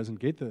she doesn't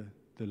get the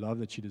love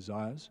that she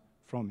desires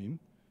from him,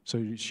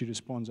 so she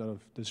responds out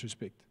of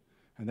disrespect.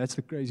 And that's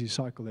the crazy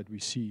cycle that we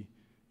see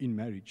in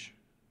marriage.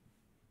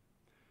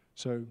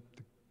 So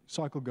the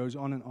cycle goes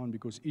on and on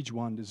because each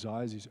one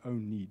desires his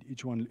own need.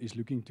 Each one is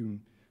looking to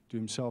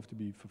himself to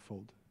be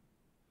fulfilled.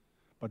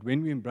 But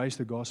when we embrace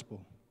the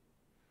gospel,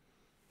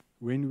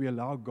 when we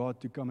allow God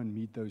to come and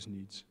meet those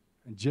needs,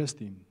 and just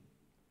Him,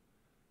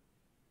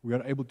 we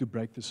are able to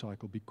break the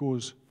cycle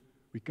because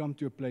we come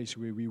to a place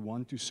where we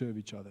want to serve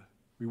each other.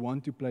 We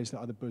want to place the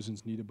other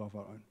person's need above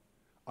our own.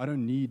 I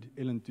don't need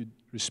Ellen to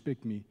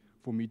respect me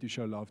for me to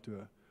show love to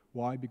her.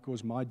 Why?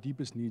 Because my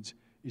deepest needs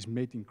is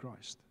met in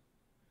Christ.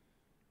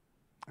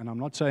 And I'm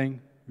not saying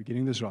we're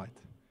getting this right.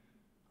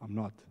 I'm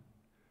not.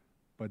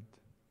 But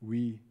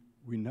we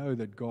know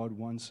that God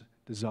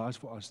desires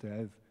for us to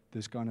have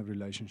this kind of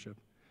relationship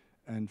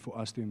and for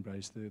us to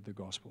embrace the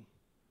gospel.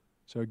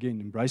 So again,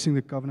 embracing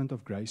the covenant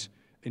of grace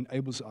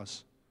enables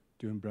us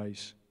to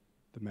embrace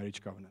the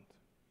marriage covenant.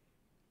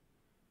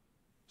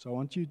 So I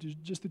want you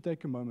to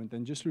take a moment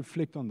and just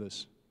reflect on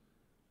this.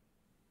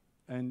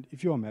 And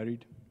if you are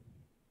married,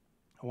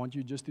 I want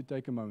you just to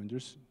take a moment,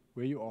 just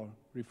where you are,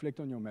 reflect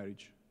on your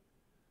marriage.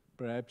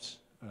 Perhaps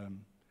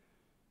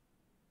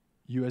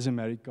you as a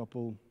married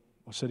couple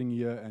are sitting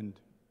here and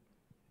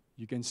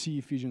you can see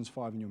Ephesians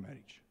 5 in your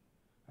marriage.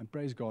 And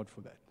praise God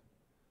for that.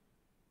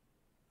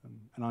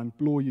 And I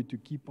implore you to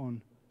keep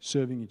on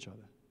serving each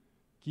other.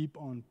 Keep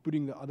on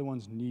putting the other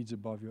one's needs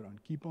above your own.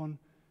 Keep on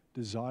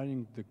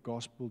desiring the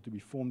gospel to be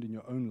formed in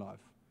your own life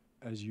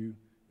as you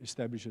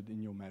establish it in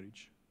your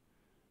marriage.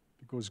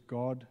 Because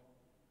God's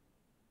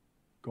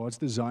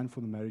design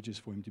for the marriage is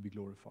for Him to be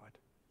glorified.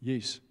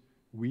 Yes,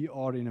 we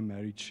are in a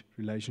marriage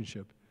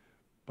relationship,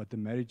 but the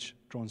marriage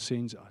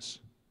transcends us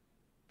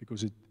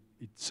because it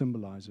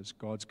symbolizes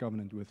God's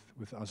covenant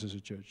with us as a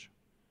church.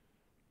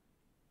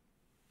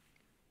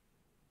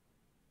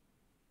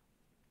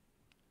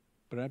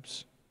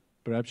 Perhaps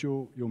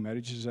your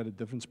marriage is at a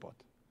different spot.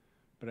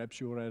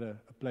 Perhaps you're at a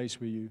place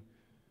where you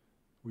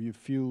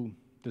feel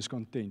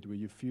discontent, where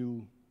you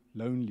feel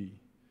lonely,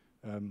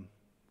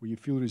 where you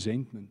feel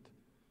resentment.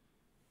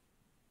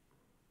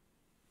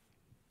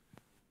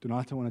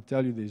 Tonight I want to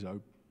tell you there's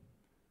hope.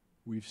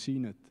 We've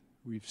seen it.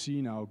 We've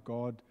seen how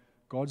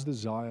God's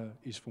desire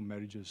is for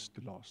marriages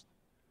to last.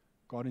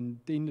 God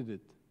intended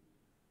it.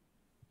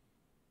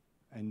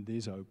 And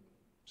there's hope.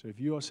 So if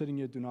you are sitting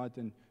here tonight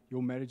and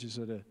your marriage is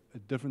at a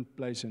different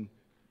place and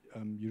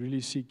you're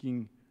really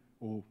seeking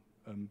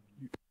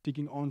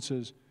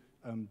answers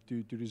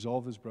to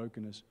resolve this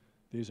brokenness,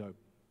 there's hope.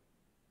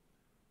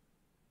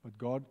 But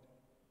God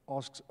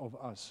asks of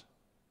us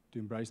to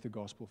embrace the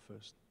gospel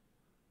first.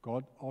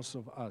 God asks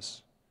of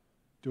us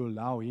to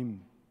allow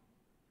Him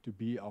to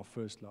be our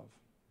first love.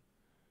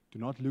 Do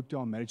not look to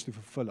our marriage to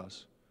fulfill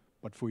us,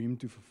 but for Him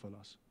to fulfill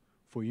us,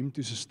 for Him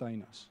to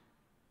sustain us.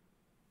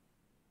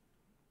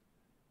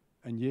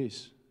 And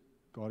yes,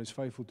 God is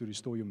faithful to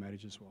restore your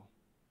marriage as well,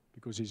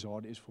 because His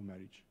heart is for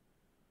marriage.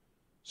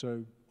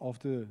 So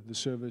after the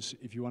service,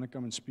 if you want to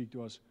come and speak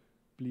to us,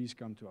 please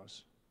come to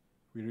us.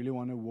 We really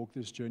want to walk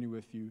this journey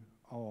with you.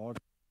 Our heart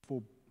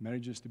for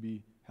marriages to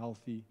be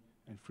healthy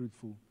and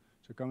fruitful.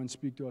 So come and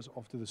speak to us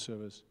after the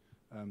service.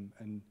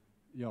 And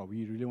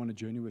we really want to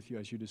journey with you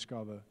as you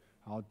discover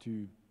how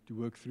to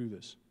work through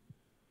this.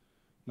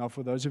 Now,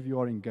 for those of you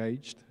who are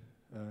engaged,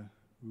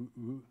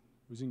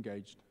 who's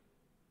engaged?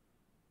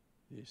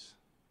 Yes,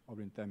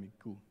 Aubrey and Tammy,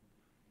 cool.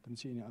 Didn't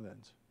see any other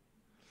hands.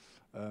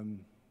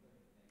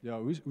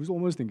 Who's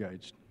almost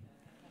engaged?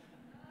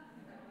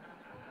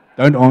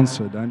 Don't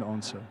answer.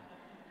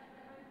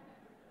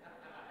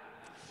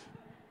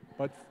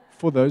 But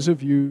for those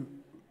of you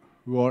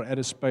who are at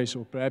a space,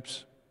 or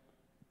perhaps,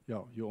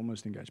 you're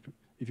almost engaged.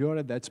 If you are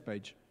at that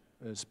space.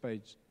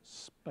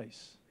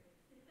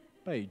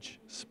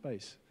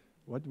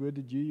 What word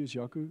did you use,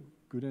 Jaco?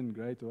 Good and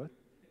great, what?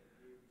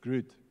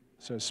 Groot.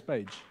 So,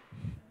 spage.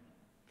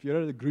 If you're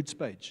at the Groot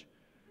spage,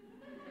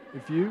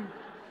 if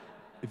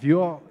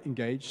you are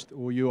engaged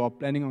or you are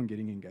planning on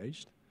getting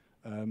engaged,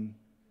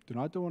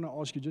 tonight I want to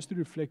ask you just to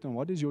reflect on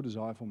what is your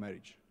desire for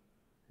marriage.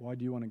 Why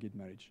do you want to get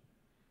married?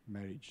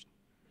 Marriage.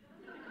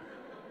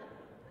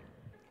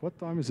 What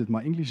time is it?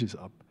 My English is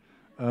up.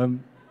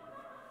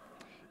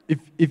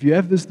 If you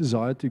have this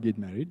desire to get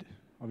married,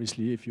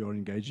 obviously if you're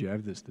engaged, you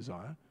have this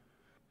desire.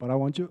 But I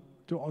want you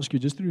to ask you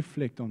just to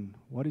reflect on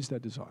what is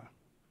that desire.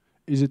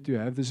 Is it to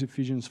have this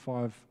Ephesians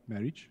 5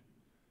 marriage?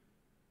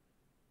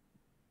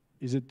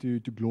 Is it to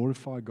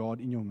glorify God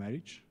in your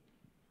marriage?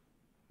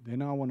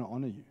 Then I want to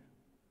honor you.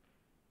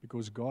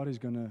 Because God is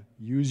going to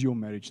use your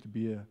marriage to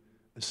be a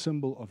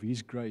symbol of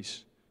His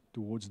grace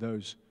towards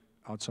those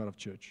outside of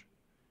church.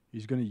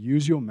 He's going to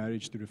use your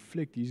marriage to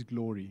reflect His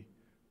glory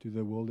to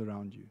the world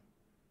around you.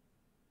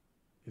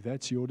 If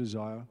that's your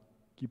desire,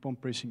 keep on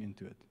pressing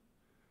into it.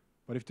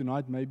 But if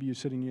tonight maybe you're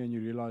sitting here and you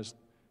realize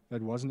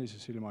that wasn't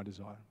necessarily my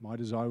desire. My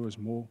desire was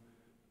more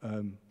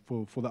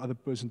for the other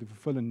person to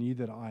fulfill a need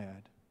that I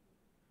had.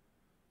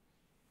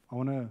 I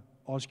want to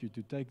ask you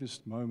to take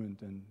this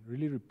moment and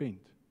really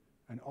repent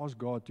and ask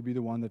God to be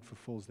the one that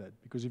fulfills that.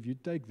 Because if you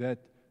take that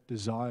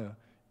desire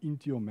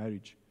into your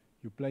marriage,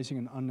 you're placing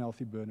an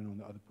unhealthy burden on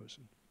the other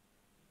person.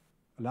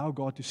 Allow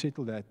God to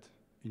settle that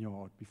in your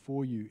heart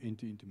before you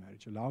enter into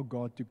marriage. Allow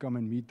God to come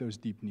and meet those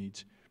deep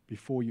needs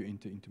before you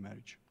enter into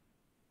marriage.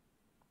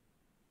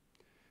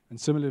 And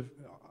similarly,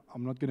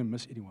 I'm not going to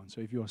miss anyone. So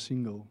if you are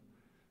single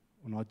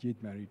or not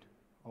yet married,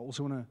 I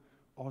also want to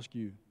ask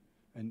you,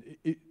 and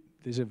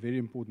there's a very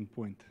important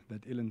point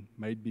that Ellen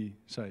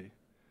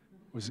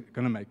was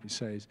going to make me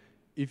say, is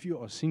if you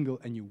are single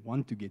and you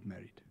want to get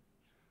married,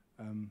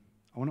 I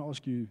want to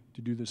ask you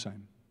to do the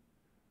same.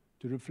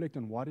 To reflect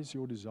on what is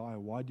your desire,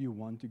 why do you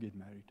want to get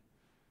married?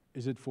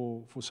 Is it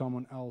for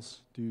someone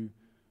else to,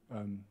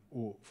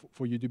 or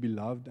for you to be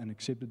loved and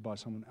accepted by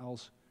someone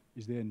else?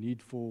 Is there a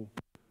need for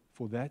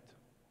that?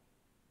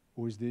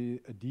 Or is there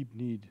a deep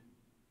need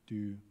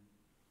to,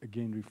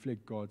 again,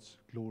 reflect God's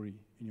glory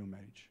in your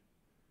marriage?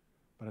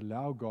 But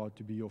allow God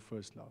to be your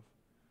first love.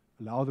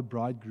 Allow the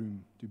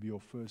bridegroom to be your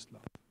first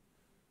love.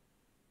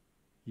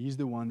 He's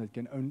the one that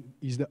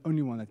He's the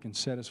only one that can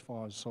satisfy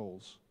our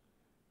souls.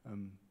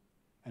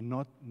 And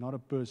not a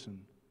person,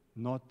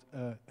 not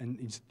an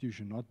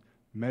institution. Not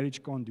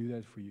marriage can't do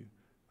that for you.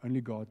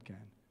 Only God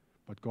can.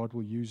 But God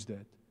will use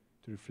that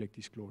to reflect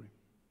His glory.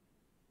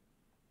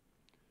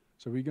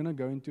 So we're going to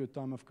go into a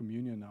time of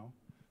communion now.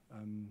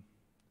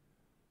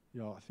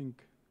 I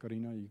think,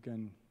 Karina, you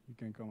can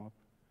come up.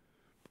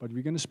 But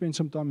we're going to spend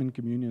some time in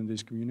communion.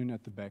 There's communion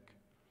at the back.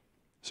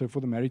 So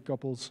for the married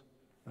couples,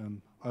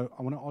 I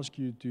want to ask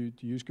you to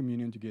use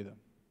communion together.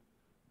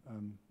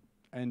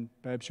 And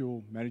perhaps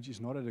your marriage is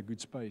not at a good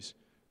space,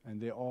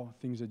 and there are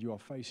things that you are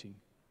facing.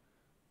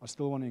 I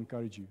still want to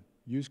encourage you.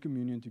 Use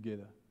communion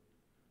together.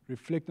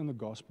 Reflect on the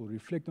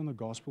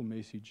gospel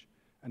message,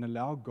 and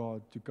allow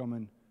God to come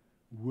and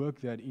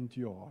work that into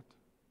your heart.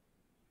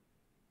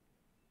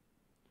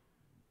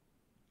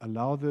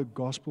 Allow the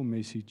gospel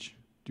message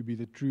to be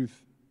the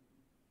truth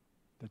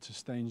that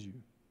sustains you.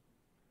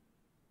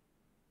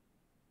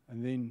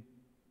 And then,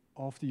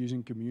 after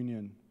using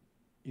communion,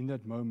 in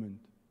that moment,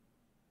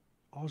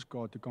 ask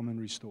God to come and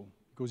restore,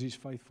 because He's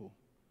faithful.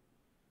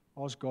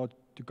 Ask God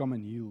to come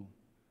and heal,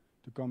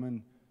 to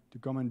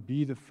come and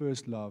be the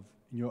first love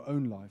in your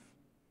own life,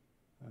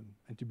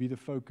 and to be the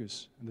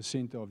focus and the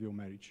center of your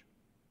marriage.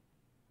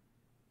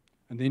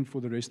 And then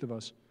for the rest of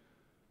us,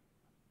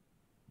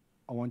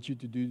 I want you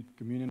to do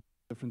communion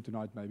different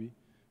tonight maybe,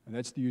 and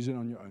that's to use it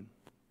on your own.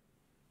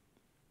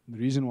 And the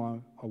reason why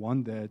I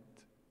want that,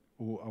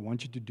 or I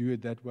want you to do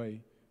it that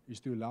way, is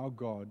to allow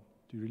God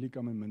to really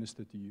come and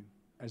minister to you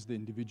as the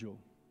individual.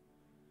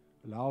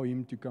 Allow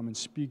Him to come and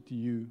speak to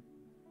you,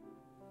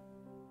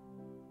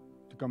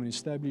 to come and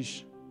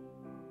establish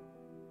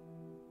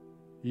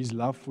His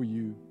love for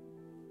you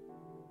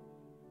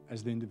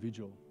as the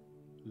individual.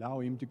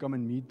 Allow Him to come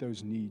and meet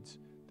those needs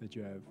that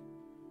you have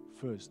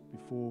first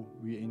before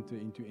we enter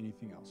into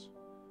anything else.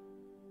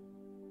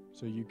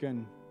 So you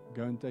can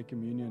go and take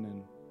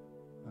communion,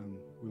 and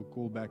we'll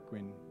call back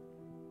when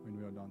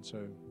we are done.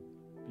 So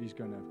please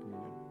go and have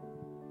communion.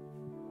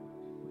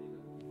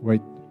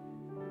 Wait.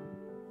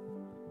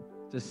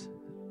 Just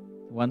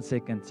 1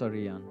 second,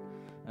 sorry,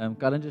 Jan.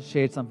 Cullen just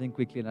shared something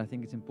quickly, and I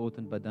think it's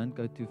important, but don't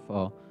go too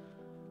far.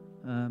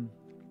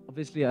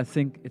 Obviously, I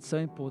think it's so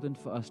important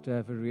for us to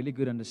have a really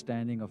good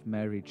understanding of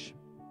marriage,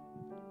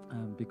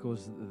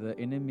 because the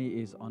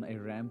enemy is on a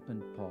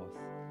rampant path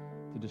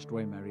to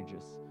destroy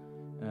marriages.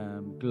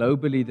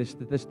 Globally, the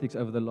statistics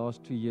over the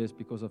last 2 years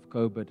because of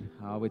COVID,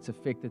 how it's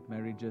affected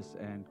marriages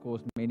and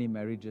caused many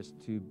marriages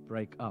to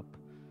break up.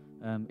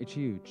 It's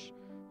huge.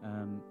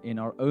 In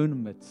our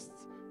own midst,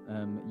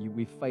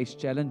 we face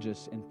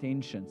challenges and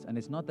tensions. And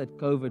it's not that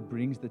COVID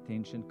brings the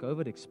tension.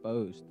 COVID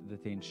exposed the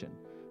tension.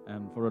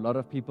 For a lot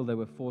of people, they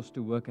were forced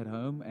to work at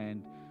home.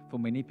 And for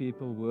many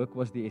people, work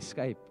was the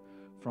escape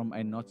from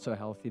a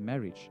not-so-healthy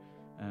marriage.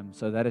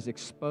 So that has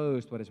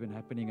exposed what has been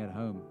happening at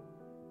home.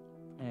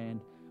 And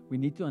we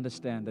need to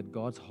understand that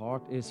God's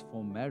heart is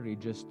for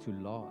marriages to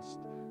last.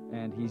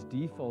 And His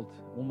default,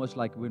 almost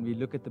like when we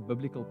look at the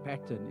biblical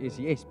pattern, is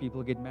yes,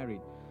 people get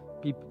married.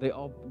 There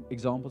are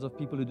examples of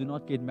people who do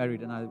not get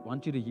married, and I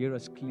want you to hear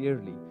us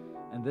clearly.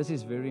 And this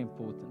is very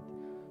important.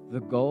 The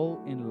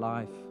goal in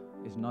life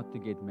is not to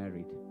get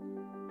married.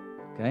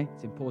 Okay?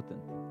 It's important.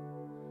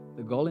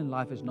 The goal in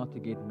life is not to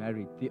get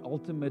married. The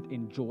ultimate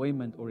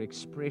enjoyment or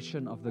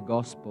expression of the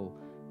gospel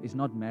is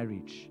not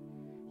marriage.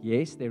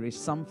 Yes, there is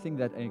something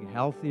that a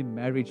healthy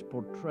marriage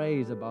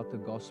portrays about the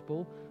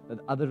gospel that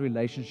other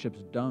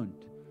relationships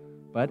don't.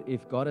 But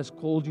if God has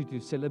called you to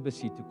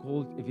celibacy,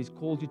 if He's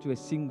called you to a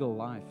single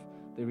life,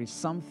 there is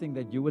something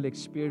that you will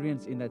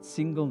experience in that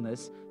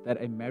singleness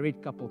that a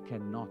married couple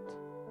cannot.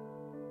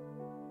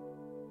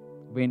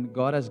 When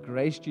God has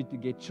graced you to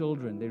get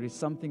children, there is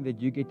something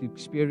that you get to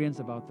experience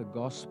about the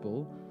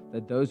gospel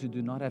that those who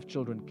do not have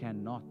children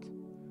cannot.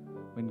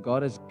 When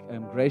God has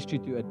graced you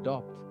to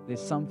adopt,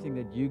 there's something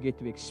that you get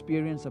to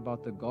experience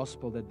about the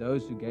gospel that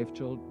those who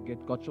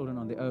got children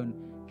on their own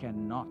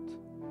cannot.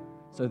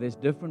 So there's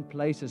different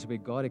places where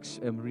God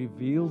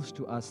reveals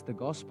to us the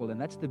gospel, and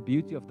that's the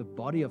beauty of the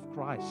body of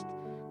Christ.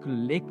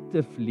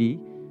 Collectively,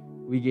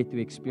 we get to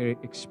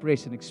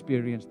express and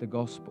experience the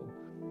gospel.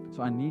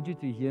 So I need you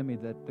to hear me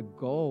that the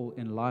goal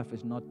in life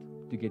is not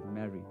to get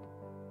married,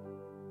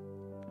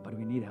 but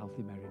we need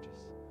healthy marriages.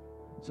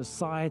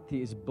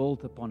 Society is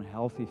built upon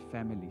healthy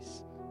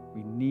families.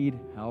 We need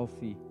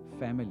healthy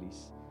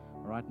families.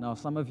 All right, now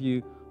some of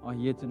you are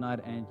here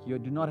tonight and you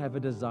do not have a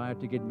desire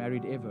to get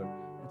married ever.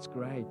 That's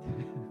great.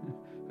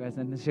 That's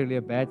not necessarily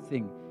a bad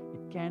thing.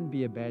 It can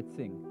be a bad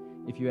thing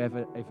if you have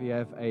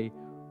a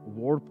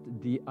warped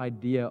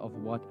idea of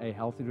what a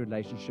healthy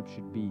relationship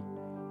should be.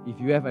 If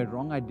you have a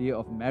wrong idea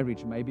of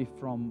marriage, maybe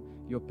from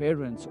your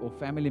parents or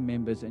family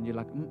members, and you're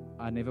like,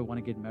 I never want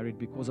to get married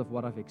because of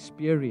what I've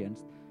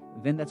experienced,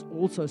 then that's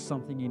also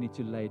something you need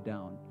to lay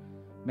down.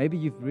 Maybe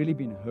you've really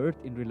been hurt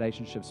in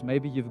relationships.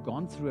 Maybe you've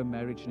gone through a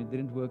marriage and it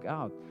didn't work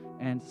out,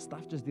 and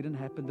stuff just didn't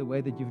happen the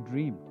way that you've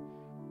dreamed.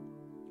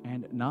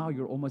 And now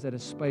you're almost at a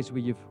space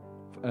where you've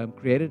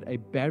created a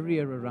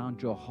barrier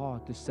around your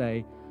heart to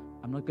say,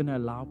 I'm not going to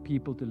allow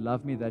people to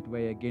love me that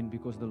way again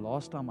because the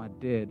last time I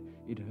did,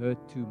 it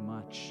hurt too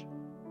much.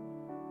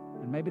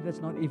 And maybe that's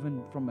not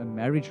even from a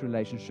marriage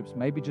relationships,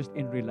 maybe just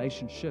in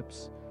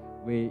relationships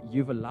where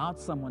you've allowed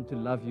someone to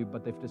love you,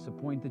 but they've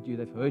disappointed you,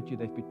 they've hurt you,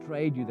 they've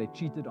betrayed you, they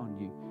cheated on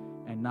you.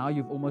 And now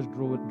you've almost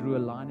drew a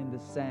line in the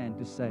sand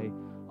to say,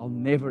 I'll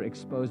never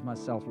expose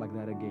myself like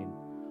that again.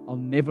 I'll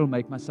never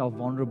make myself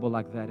vulnerable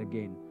like that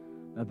again.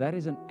 Now that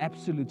is an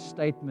absolute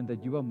statement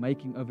that you are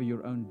making over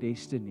your own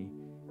destiny.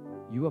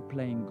 You are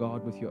playing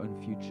God with your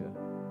own future.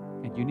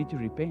 And you need to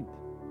repent.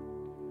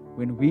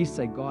 When we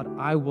say, God,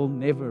 I will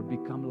never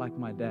become like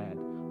my dad,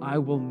 I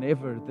will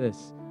never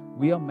this,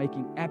 we are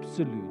making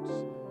absolutes,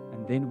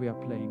 and then we are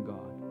playing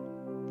God.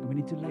 And we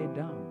need to lay it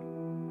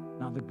down.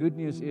 Now, the good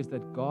news is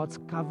that God's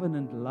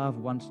covenant love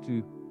wants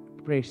to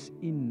press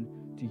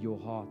into your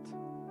heart.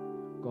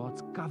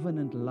 God's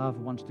covenant love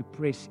wants to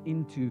press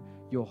into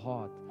your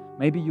heart.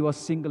 Maybe you are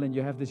single and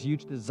you have this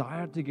huge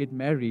desire to get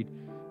married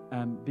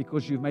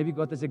because you've maybe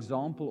got this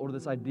example or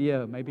this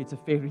idea, maybe it's a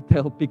fairy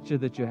tale picture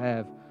that you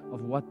have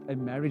of what a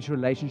marriage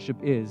relationship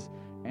is,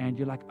 and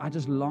you're like, I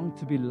just long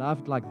to be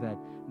loved like that.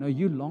 No,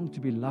 you long to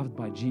be loved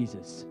by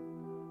Jesus.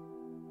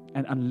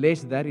 And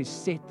unless that is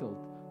settled,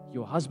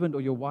 your husband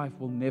or your wife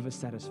will never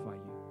satisfy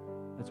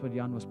you. That's what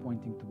Jan was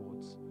pointing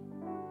towards.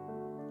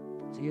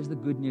 So here's the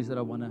good news that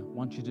I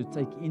want you to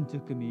take into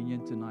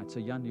communion tonight.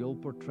 So Jan, you'll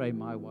portray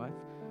my wife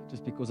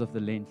just because of the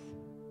length.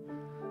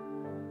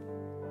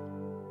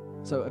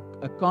 So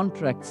a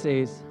contract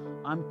says,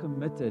 I'm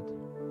committed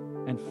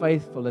and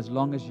faithful as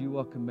long as you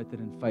are committed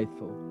and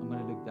faithful. I'm going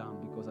to look down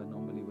because I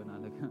normally, when I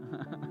look.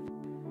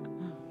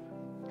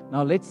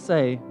 Now, let's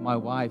say my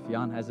wife,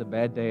 Jan, has a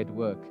bad day at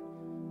work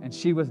and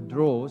she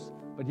withdraws.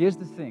 But here's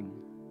the thing.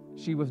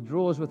 She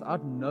withdraws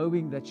without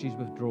knowing that she's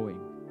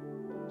withdrawing.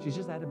 She's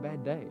just had a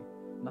bad day.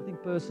 Nothing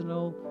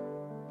personal,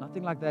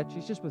 nothing like that.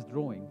 She's just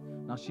withdrawing.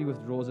 Now, she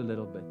withdraws a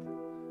little bit.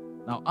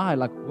 Now,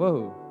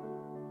 whoa,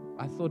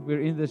 I thought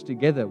we're in this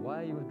together.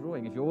 Why are you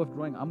withdrawing? If you're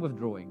withdrawing, I'm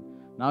withdrawing.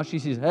 Now she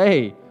says,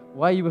 hey,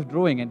 why are you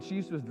withdrawing? And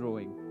she's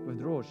withdrawing.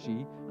 Withdraws she.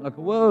 I'm like,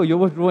 whoa, you're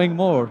withdrawing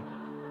more.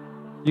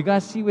 You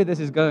guys see where this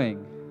is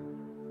going?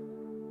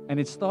 And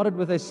it started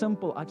with a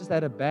simple, I just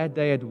had a bad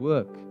day at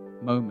work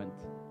moment.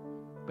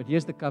 But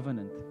here's the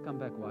covenant. Come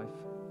back, wife.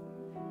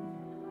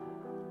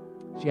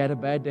 She had a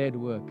bad day at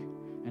work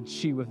and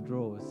she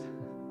withdraws.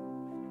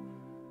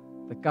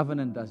 The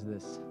covenant does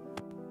this.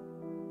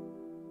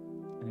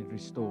 And it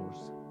restores.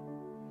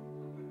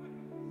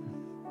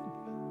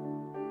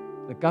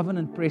 The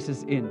covenant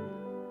presses in.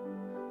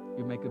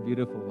 You make a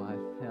beautiful wife.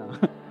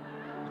 Yeah.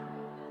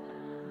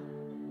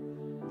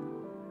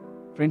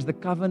 Friends, the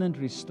covenant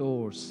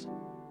restores.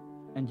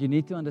 And you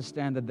need to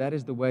understand that that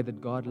is the way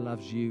that God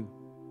loves you.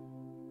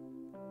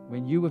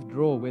 When you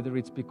withdraw, whether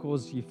it's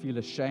because you feel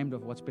ashamed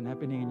of what's been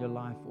happening in your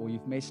life, or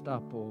you've messed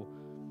up, or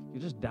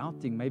you're just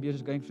doubting, maybe you're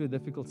just going through a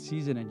difficult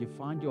season and you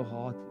find your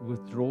heart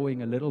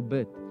withdrawing a little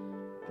bit,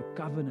 the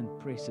covenant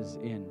presses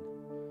in.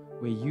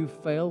 Where you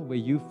fail, where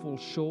you fall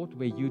short,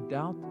 where you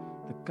doubt,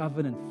 the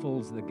covenant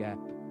fills the gap.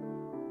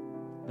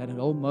 That an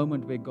old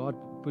moment where God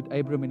put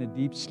Abram in a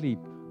deep sleep,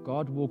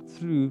 God walked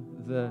through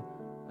the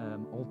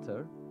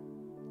altar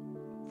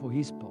for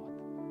his part,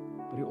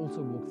 but he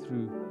also walked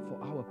through for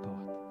our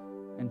part.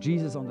 And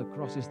Jesus on the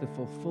cross is the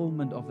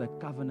fulfillment of that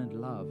covenant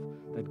love,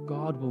 that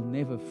God will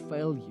never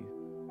fail you.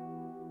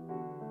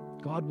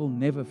 God will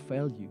never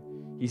fail you.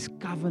 His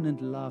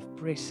covenant love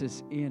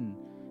presses in.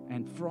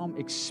 And from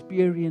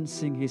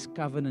experiencing His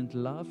covenant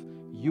love,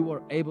 you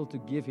are able to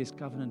give His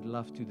covenant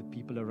love to the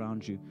people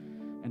around you.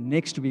 And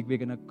next week, we're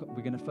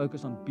gonna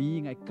focus on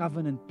being a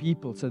covenant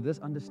people. So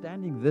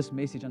understanding this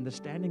message,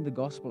 understanding the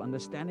gospel,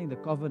 understanding the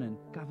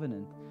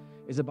covenant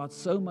is about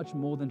so much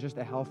more than just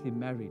a healthy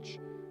marriage.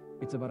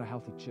 It's about a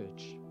healthy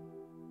church.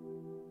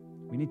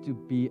 We need to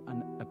be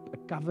a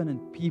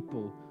covenant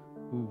people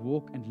who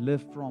walk and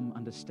live from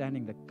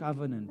understanding the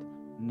covenant,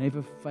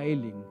 never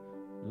failing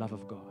love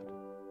of God.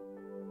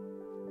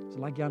 So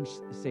like Jan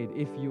said,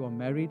 if you are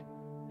married,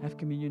 have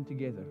communion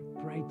together.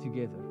 Pray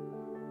together.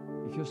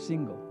 If you're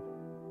single,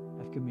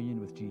 have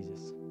communion with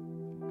Jesus,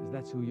 because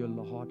that's who your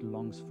heart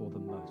longs for the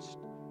most.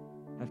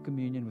 Have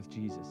communion with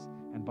Jesus.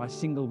 And by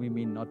single, we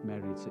mean not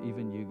married. So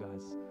even you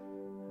guys,